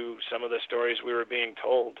validity to some of the stories we were being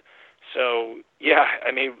told. So, yeah,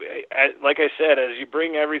 I mean, like I said, as you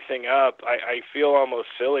bring everything up, I feel almost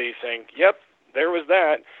silly saying, yep, there was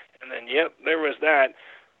that, and then, yep, there was that.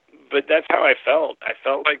 But that's how I felt. I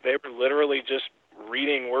felt like they were literally just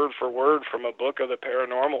reading word for word from a book of the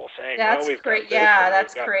paranormal, saying, that's crazy. Yeah,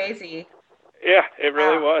 that's crazy. Yeah, it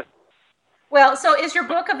really was. Well, so is your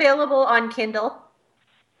book available on Kindle?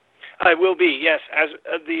 It will be, yes. As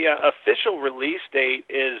the official release date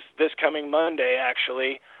is this coming Monday,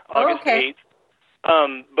 actually, August 8th.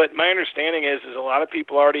 But my understanding is a lot of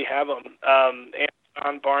people already have them.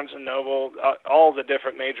 Amazon, Barnes & Noble, all the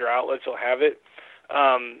different major outlets will have it.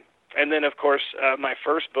 And then, of course, my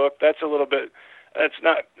first book, that's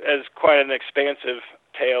not as quite an expansive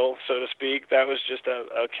tale, so to speak. That was just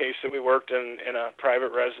a case that we worked in a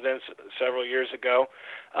private residence several years ago.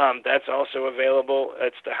 That's also available.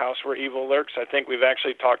 It's The House Where Evil Lurks. I think we've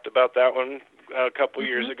actually talked about that one a couple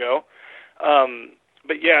years ago.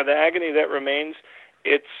 But yeah, The Agony That Remains,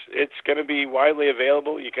 it's going to be widely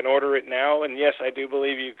available. You can order it now, and yes, I do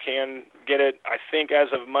believe you can get it. I think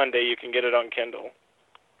as of Monday, you can get it on Kindle.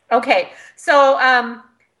 Okay, so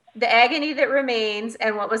The Agony That Remains,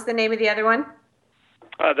 and what was the name of the other one?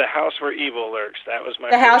 The House Where Evil Lurks. That was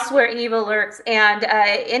my The House Where Evil Lurks. And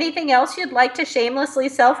anything else you'd like to shamelessly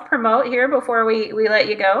self-promote here before we let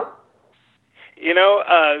you go? You know,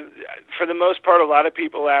 for the most part, a lot of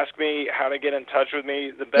people ask me how to get in touch with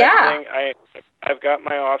me. The best thing, I've got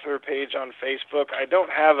my author page on Facebook. I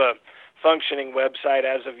don't have a functioning website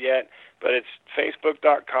as of yet, but it's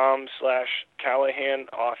facebook.com/Callahan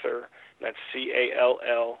Author. That's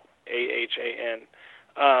CALLAHAN.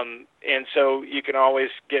 And so you can always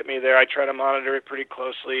get me there. I try to monitor it pretty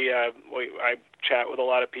closely. I chat with a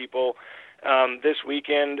lot of people. This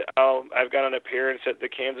weekend, I've got an appearance at the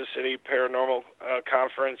Kansas City Paranormal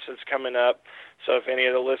Conference that's coming up. So if any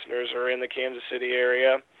of the listeners are in the Kansas City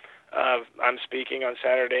area, I'm speaking on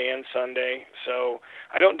Saturday and Sunday. So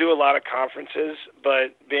I don't do a lot of conferences,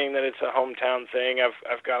 but being that it's a hometown thing,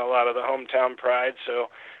 I've got a lot of the hometown pride. So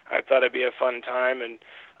I thought it'd be a fun time, and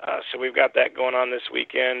so we've got that going on this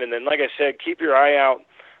weekend. And then, like I said, keep your eye out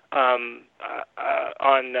on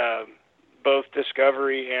both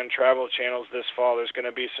Discovery and Travel channels this fall. There's going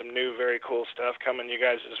to be some new, very cool stuff coming you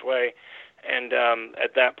guys' way. And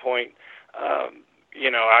at that point, you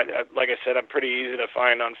know, like I said, I'm pretty easy to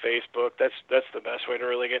find on Facebook. That's the best way to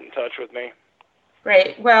really get in touch with me.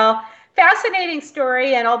 Great. Well, fascinating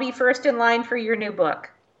story, and I'll be first in line for your new book.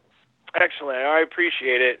 Excellent. I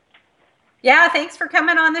appreciate it. Yeah, thanks for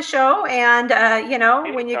coming on the show. And you know,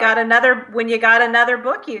 when you got another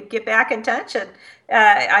book, you get back in touch. And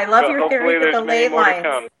I love your theory with the ley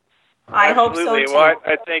lines. I hope so too. Well,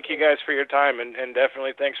 I thank you guys for your time, and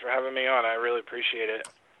definitely thanks for having me on. I really appreciate it.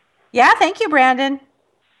 Yeah, thank you, Brandon.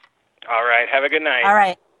 All right, have a good night. All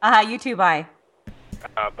right, you too. Bye.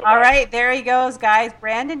 All right, there he goes, guys.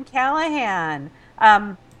 Brandon Callahan.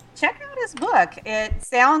 Check out his book. It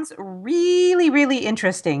sounds really, really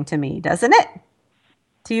interesting to me, doesn't it?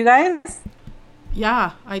 To you guys?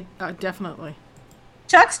 Yeah, I definitely.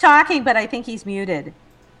 Chuck's talking, but I think he's muted.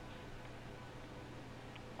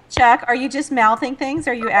 Chuck, are you just mouthing things,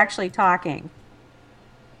 or are you actually talking?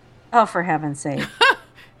 Oh, for heaven's sake.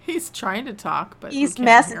 He's trying to talk, but he's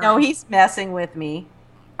messing. No, he's messing with me.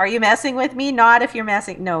 Are you messing with me? Not if you're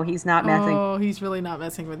messing. No, he's not messing. Oh, he's really not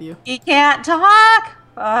messing with you. He can't talk.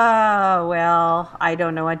 Oh, well, I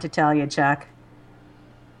don't know what to tell you, Chuck.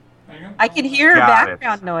 I can hear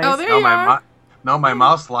background noise. Oh, there you are. My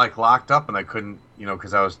mouse locked up, and I couldn't,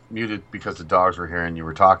 because I was muted because the dogs were here and you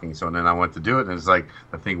were talking. So then I went to do it, and it's like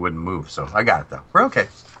the thing wouldn't move. So I got it though. We're okay.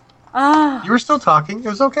 Oh, you were still talking. It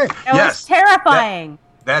was okay. It was terrifying.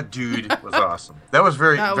 That dude was awesome. That was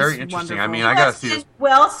very interesting. Wonderful. I mean, I gotta see this.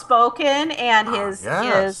 Well spoken, and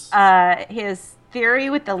his theory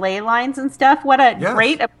with the ley lines and stuff. What a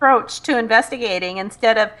great approach to investigating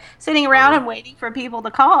instead of sitting around and waiting for people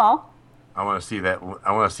to call. I want to see that.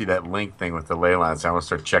 I want to see that link thing with the ley lines. I want to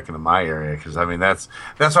start checking in my area because I mean that's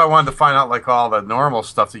why I wanted to find out like all the normal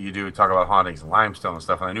stuff that you do. Talk about hauntings and limestone and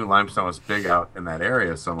stuff. And I knew limestone was big out in that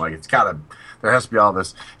area, so I'm like, there has to be all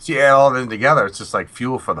this. So you add all of them together, it's just like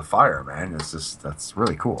fuel for the fire, man. That's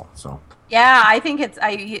really cool. So yeah, I think it's.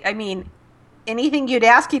 I mean, anything you'd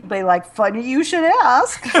ask, you'd be like, funny you should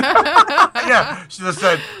ask. Yeah, she just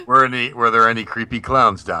said, were there any creepy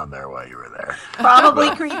clowns down there while you were there?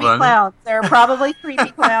 Probably creepy clowns. There are probably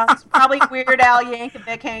creepy clowns. Probably Weird Al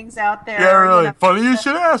Yankovic hangs out there. Yeah, really. Funny you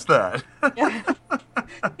should ask that.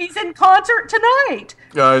 He's in concert tonight.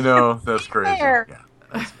 Yeah, I know. That's crazy. Yeah.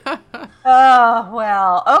 Oh,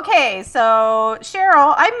 well. Okay, so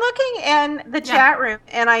Cheryl, I'm looking in the chat room,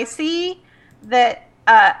 and I see that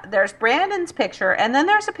there's Brandon's picture, and then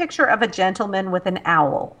there's a picture of a gentleman with an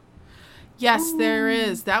owl. Yes, there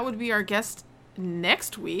is. That would be our guest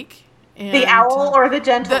next week. And the owl or the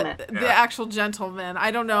gentleman? The actual gentleman.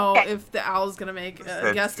 I don't know if the owl is going to make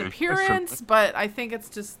a guest appearance, but I think it's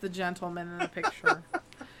just the gentleman in the picture.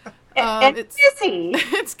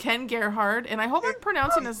 It's Ken Gerhard, and I hope I'm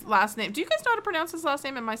pronouncing his last name. Do you guys know how to pronounce his last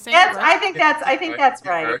name? Am I saying it right? I think that's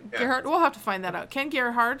right. Gerhard. We'll have to find that out. Ken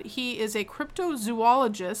Gerhard. He is a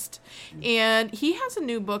cryptozoologist, and he has a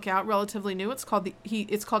new book out, relatively new. It's called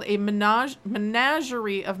A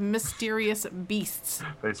Menagerie of Mysterious Beasts.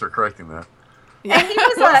 Thanks for correcting that. Yeah. And he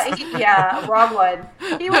was wrong one.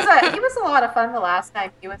 He was a lot of fun the last time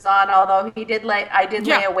he was on, although I did lay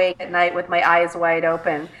awake at night with my eyes wide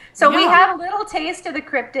open. So we had a little taste of the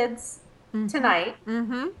cryptids tonight,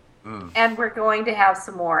 and we're going to have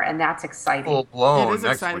some more, and that's exciting. Full blown. It is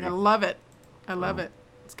exciting. I love it.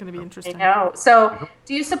 It's going to be interesting. I know. So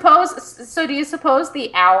do you suppose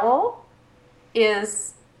the owl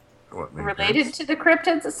is related to the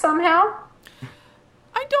cryptids somehow?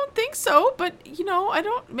 I don't think so, but I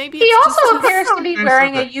don't. Maybe he also appears to be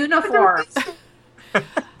wearing a uniform.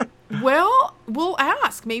 Well, we'll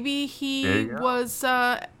ask. Maybe he was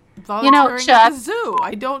volunteering Chuck, at the zoo.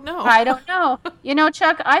 I don't know. I don't know.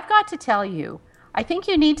 Chuck, I've got to tell you, I think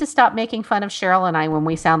you need to stop making fun of Cheryl and I when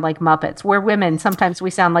we sound like Muppets. We're women. Sometimes we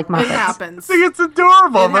sound like Muppets. It happens. I think it's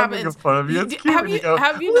adorable. I'm not making fun of you. It's cute.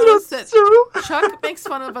 Have you noticed that Chuck makes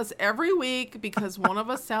fun of us every week because one of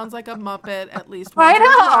us sounds like a Muppet at least once or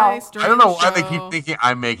twice during I don't know the why they show. keep thinking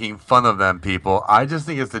I'm making fun of them, people. I just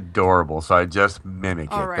think it's adorable, so I just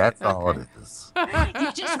mimic it. Right, That's all it is.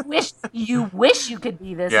 You just wish you could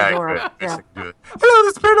be this adorable. Yeah. Hello,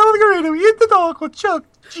 this is Paranormal Radio. Eat the dog with Chuck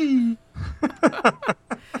G.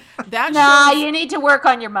 You need to work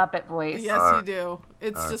on your Muppet voice. Yes, you do.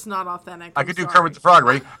 It's just not authentic. I could do Kermit the Frog,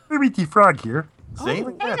 right? Kermit the Frog here. See?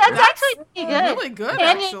 That's actually pretty good. Really good,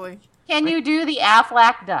 actually. Can you do the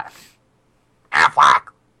Aflac duck? Aflac.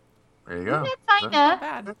 There you go.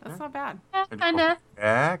 Kinda. That's not bad. Kinda.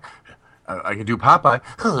 I can do Popeye.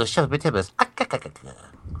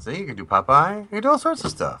 See, you can do Popeye. You can do all sorts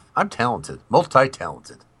of stuff. I'm talented.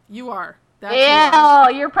 Multi-talented. You are.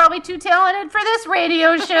 You're probably too talented for this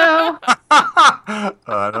radio show.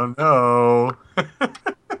 I don't know.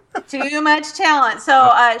 Too much talent. So,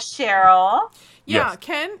 Cheryl. Yeah,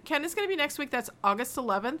 yes. Ken is going to be next week. That's August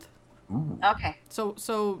 11th. Ooh. Okay.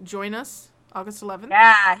 So join us August 11th.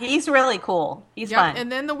 Yeah, he's really cool. He's fun.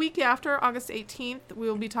 And then the week after, August 18th, we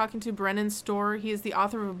will be talking to Brennan Storr. He is the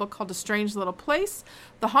author of a book called A Strange Little Place,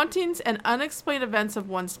 The Hauntings and Unexplained Events of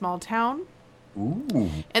One Small Town. Ooh.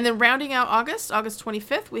 And then rounding out August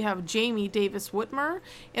 25th, we have Jamie Davis Whitmer.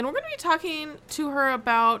 And we're going to be talking to her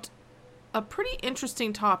about a pretty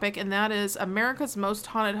interesting topic, and that is America's Most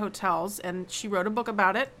Haunted Hotels. And she wrote a book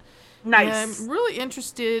about it. Nice. And I'm really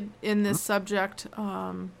interested in this subject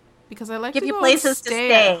because I like give to you go places to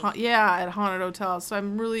stay. At haunted hotels. So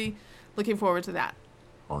I'm really looking forward to that.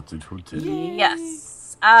 Haunted hotel.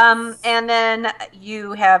 Yes. And then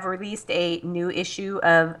you have released a new issue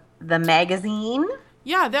of the magazine.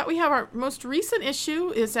 Yeah, that we have our most recent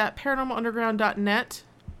issue is at paranormalunderground.net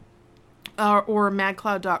or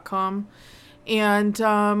madcloud.com.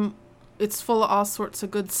 And it's full of all sorts of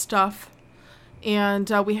good stuff. And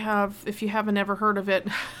we have, if you haven't ever heard of it,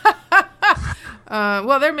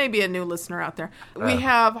 well, there may be a new listener out there. We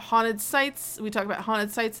have haunted sites. We talk about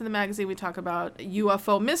haunted sites in the magazine. We talk about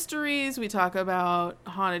UFO mysteries. We talk about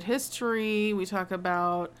haunted history. We talk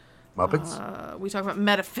about Muppets? We talk about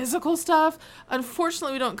metaphysical stuff.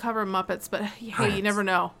 Unfortunately, we don't cover Muppets, but hey, you never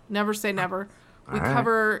know. Never say never. We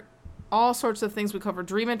cover all sorts of things. We cover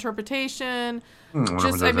dream interpretation.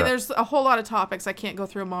 There's a whole lot of topics. I can't go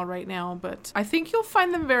through them all right now, but I think you'll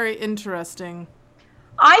find them very interesting.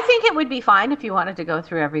 I think it would be fine if you wanted to go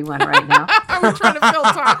through everyone right now. We're trying to fill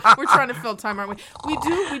time. We're trying to fill time, aren't we?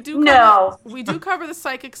 We do cover the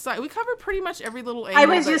psychic side. We cover pretty much every little angle. I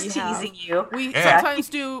was just teasing you. We sometimes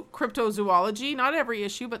do cryptozoology, not every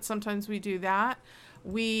issue, but sometimes we do that.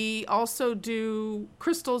 We also do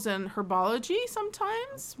crystals and herbology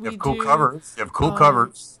sometimes. You have cool covers. You have cool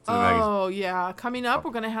covers. Oh, yeah. Coming up,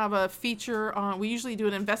 we're going to have a feature on, we usually do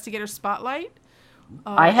an investigator spotlight.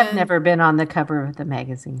 I have never been on the cover of the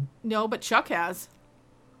magazine. No, but Chuck has.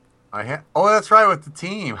 I have. Oh, that's right, with the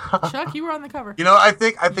team. Chuck, you were on the cover. You know, I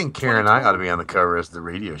think Karen and I ought to be on the cover as the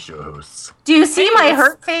radio show hosts. Do you see my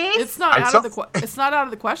hurt face? It's not out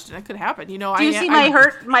of the question. It could happen. You know, do you see my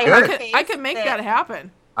hurt face? I can make that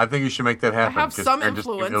happen. I think you should make that happen. I have some influence.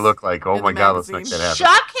 Just give you a look like, oh my God, let's make that happen.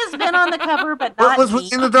 Chuck has been on the cover, but not me.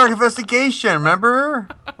 Was in the Dark Investigation? Remember?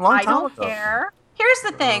 I don't care. Here's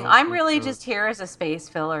the thing. I'm really just here as a space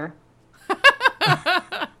filler.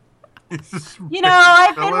 You know,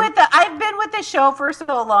 I've been with the show for so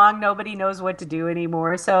long, nobody knows what to do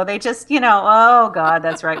anymore. So they just, oh God,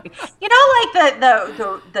 that's right. Like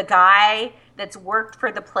the guy that's worked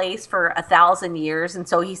for the place for 1,000 years, and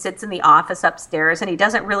so he sits in the office upstairs and he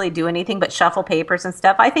doesn't really do anything but shuffle papers and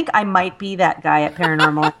stuff. I think I might be that guy at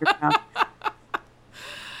Paranormal Underground.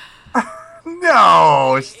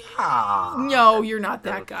 No, stop. No, you're not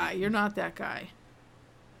that guy. You're not that guy.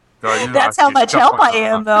 That's how much help I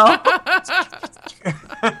am, though.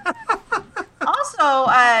 Also,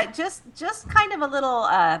 just kind of a little.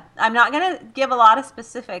 I'm not going to give a lot of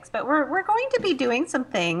specifics, but we're going to be doing some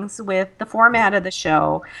things with the format of the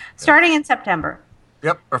show starting in September.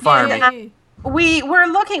 Yep, or fire me.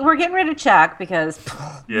 We're getting rid of Chuck because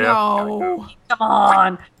no, come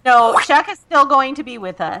on, no, Chuck is still going to be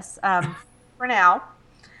with us for now.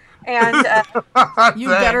 And you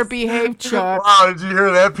better behave, Chuck. Wow, did you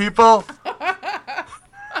hear that, people?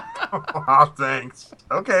 Oh, thanks.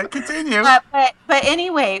 Okay, continue. But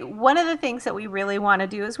anyway, one of the things that we really want to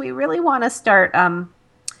do is we really want to start.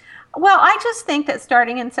 I just think that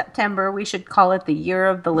starting in September, we should call it the Year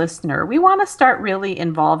of the Listener. We want to start really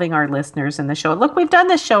involving our listeners in the show. Look, we've done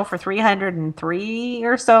this show for 303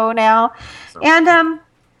 or so now, and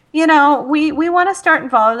we want to start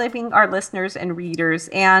involving our listeners and readers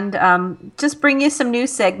and just bring you some new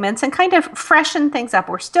segments and kind of freshen things up.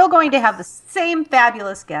 We're still going to have the same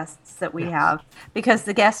fabulous guests that we have because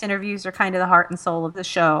the guest interviews are kind of the heart and soul of the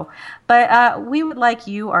show. But we would like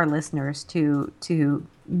you, our listeners, to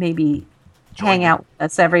maybe hang out with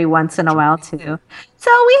us every once in a while, too.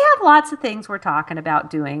 So we have lots of things we're talking about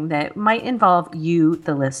doing that might involve you,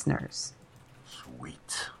 the listeners.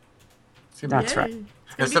 Sweet. That's right.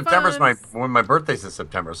 And September's my birthday's in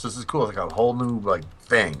September, so this is cool. It's like a whole new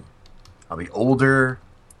thing. I'll be older.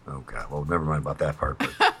 Oh God, well, never mind about that part.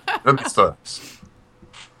 But it'll be stuff.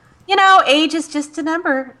 Age is just a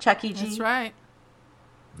number, Chucky G. That's right.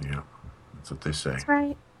 Yeah, that's what they say. That's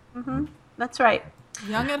right. Mm-hmm. That's right.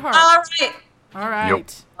 Young at heart. All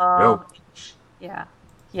right. Yep.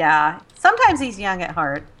 Yeah. Sometimes he's young at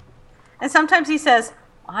heart, and sometimes he says,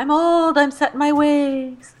 "I'm old. I'm setting my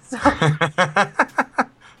ways." So.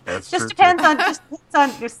 That's just depends on.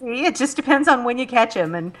 You see, it just depends on when you catch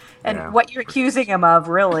him and what you're accusing him of,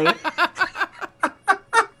 really.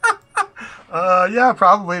 Yeah,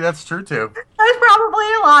 probably that's true too. There's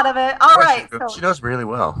probably a lot of it. All right, she knows really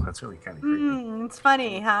well. That's really kind of creepy. It's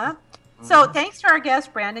funny, huh? So thanks to our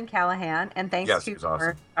guest Brandon Callahan, and thanks to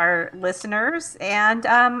awesome. our listeners, and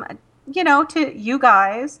to you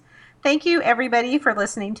guys. Thank you, everybody, for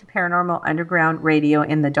listening to Paranormal Underground Radio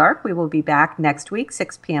in the Dark. We will be back next week,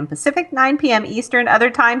 6 p.m. Pacific, 9 p.m. Eastern, other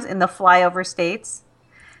times in the flyover states.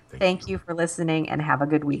 Thank you for listening, and have a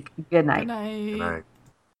good week. Good night. Good night. Good night.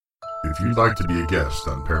 If you'd like to be a guest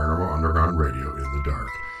on Paranormal Underground Radio in the Dark,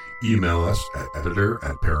 email us at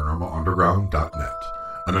editor@paranormalunderground.net.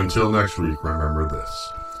 And until next week, remember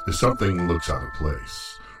this. If something looks out of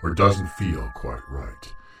place or doesn't feel quite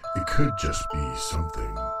right, it could just be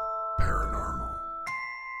something paranormal.